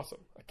was awesome.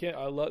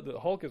 I love the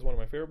Hulk is one of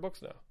my favorite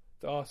books now.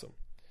 It's awesome.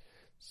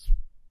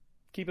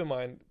 Keep in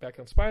mind, back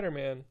on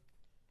Spider-Man,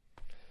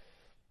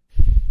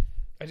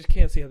 I just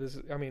can't see how this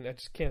is, I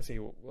just can't see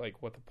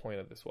like what the point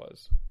of this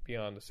was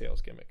beyond a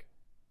sales gimmick.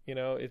 You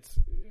know, it's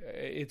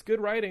good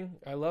writing.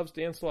 I love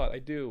Stan Slott, I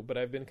do, but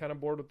I've been kind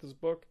of bored with this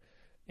book,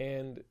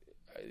 and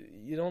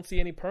you don't see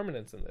any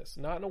permanence in this.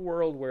 Not in a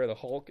world where the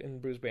Hulk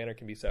and Bruce Banner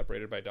can be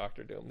separated by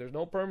Dr. Doom. There's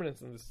no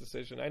permanence in this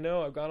decision. I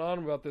know I've gone on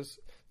about this.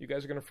 You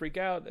guys are going to freak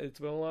out. It's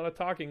been a lot of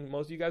talking.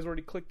 Most of you guys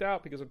already clicked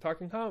out because I'm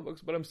talking comic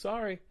books, but I'm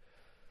sorry.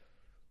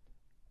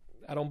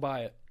 I don't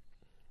buy it.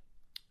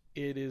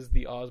 It is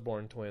the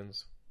Osborn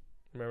twins.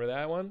 Remember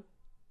that one?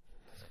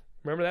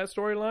 Remember that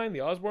storyline?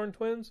 The Osborn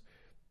twins?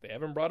 They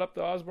haven't brought up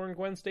the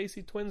Osborn-Gwen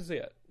Stacy twins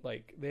yet.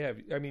 Like, they have...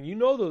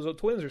 those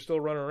twins are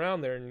still running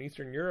around there in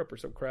Eastern Europe or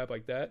some crap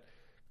like that.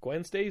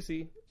 Gwen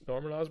Stacy,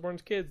 Norman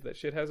Osborn's kids, that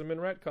shit hasn't been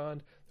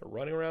retconned. They're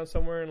running around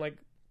somewhere in, like,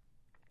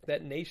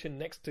 that nation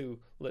next to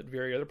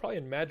Latveria. They're probably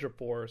in Madripoor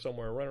or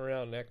somewhere, running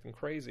around and acting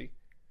crazy.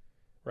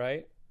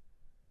 Right?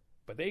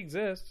 But they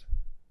exist.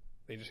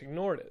 They just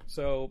ignored it.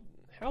 So,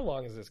 how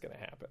long is this going to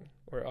happen?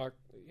 How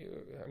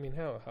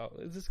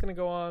is this going to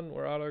go on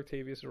where Otto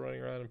Octavius is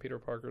running around in Peter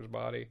Parker's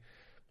body,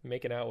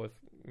 making out with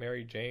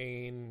Mary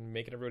Jane,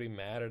 making everybody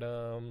mad at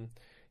him,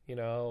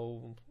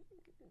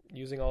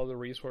 using all the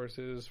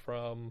resources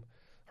from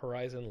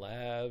Horizon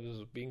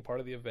Labs, being part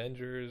of the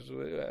Avengers?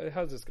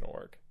 How's this going to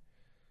work?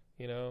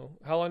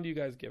 How long do you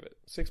guys give it?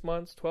 6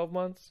 months? 12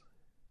 months?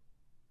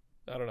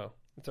 I don't know.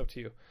 It's up to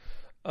you.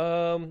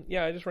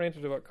 I just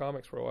ranted about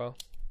comics for a while.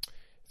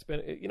 It's been,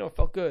 it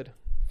felt good.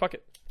 Fuck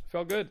it.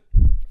 Felt good.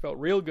 Felt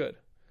real good.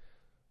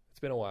 It's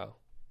been a while.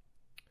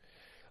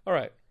 All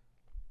right.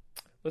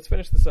 Let's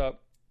finish this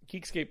up.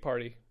 Geekscape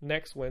party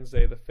next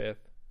Wednesday the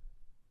 5th,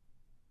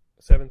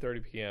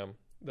 7:30 p.m.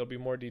 There'll be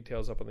more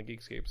details up on the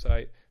Geekscape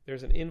site.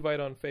 There's an invite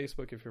on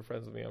Facebook if you're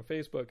friends with me on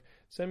Facebook.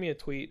 Send me a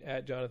tweet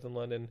at Jonathan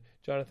London,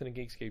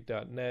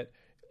 jonathan@geekscape.net.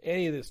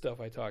 Any of this stuff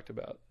I talk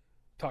about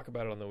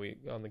it on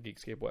the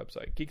Geekscape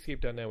website.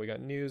 Geekscape.net, we got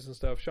news and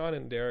stuff. Sean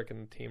and Derek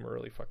and the team are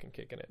really fucking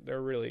kicking it.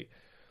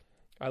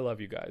 I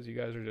love you guys. You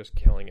guys are just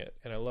killing it.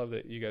 And I love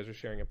that you guys are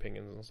sharing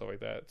opinions and stuff like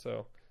that.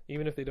 So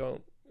even if they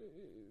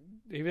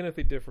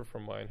differ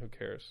from mine, who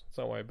cares? It's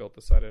not why I built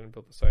the site. I didn't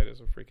build the site as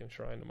a freaking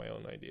shrine to my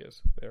own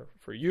ideas. They're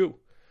for you.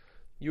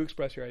 You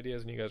express your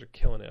ideas and you guys are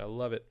killing it. I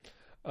love it.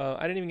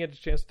 I didn't even get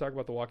a chance to talk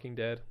about The Walking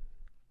Dead,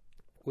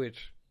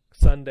 which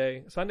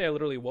Sunday I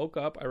literally woke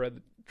up. I read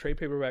the trade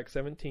paperback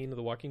 17 of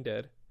The Walking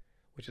Dead,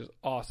 which is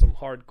awesome.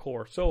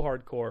 Hardcore. So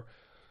hardcore.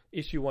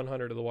 Issue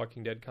 100 of The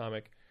Walking Dead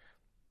comic.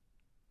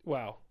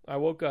 Wow. I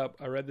woke up,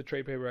 I read the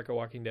trade paperback of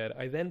Walking Dead.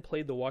 I then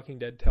played the Walking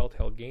Dead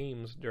Telltale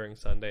Games during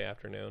Sunday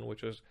afternoon,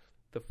 which was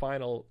the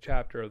final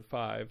chapter of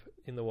 5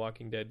 in the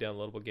Walking Dead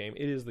downloadable game.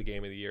 It is the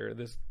game of the year.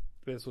 This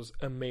was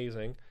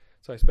amazing.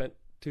 So I spent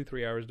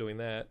 2-3 hours doing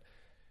that.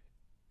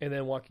 And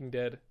then Walking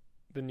Dead,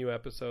 the new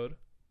episode,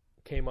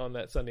 came on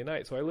that Sunday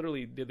night. So I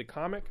literally did the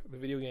comic, the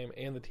video game,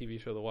 and the TV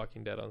show The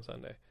Walking Dead on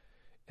Sunday.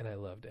 And I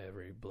loved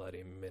every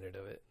bloody minute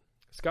of it.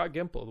 Scott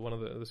Gimple, one of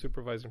the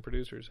supervising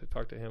producers, I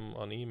talked to him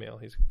on email.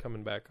 He's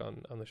coming back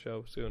on the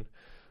show soon.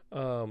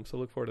 So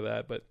look forward to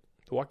that. But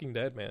The Walking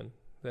Dead, man,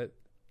 that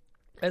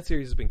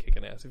series has been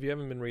kicking ass. If you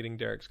haven't been reading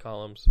Derek's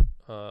columns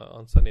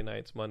on Sunday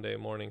nights, Monday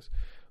mornings,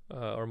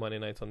 or Monday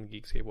nights on the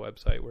Geekscape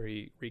website, where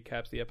he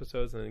recaps the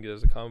episodes and then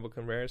does a comic book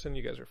comparison.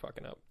 You guys are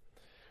fucking up.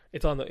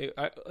 It's on the.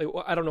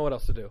 I don't know what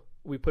else to do.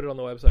 We put it on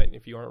the website, and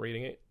if you aren't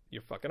reading it,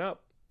 you're fucking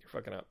up. You're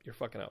fucking up. You're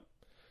fucking up.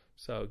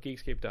 So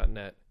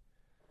Geekscape.net.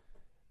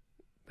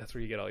 That's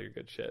where you get all your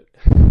good shit.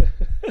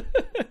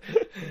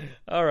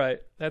 All right,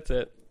 that's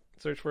it.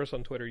 Search for us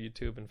on Twitter,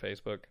 YouTube, and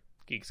Facebook.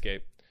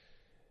 Geekscape.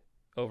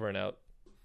 Over and out.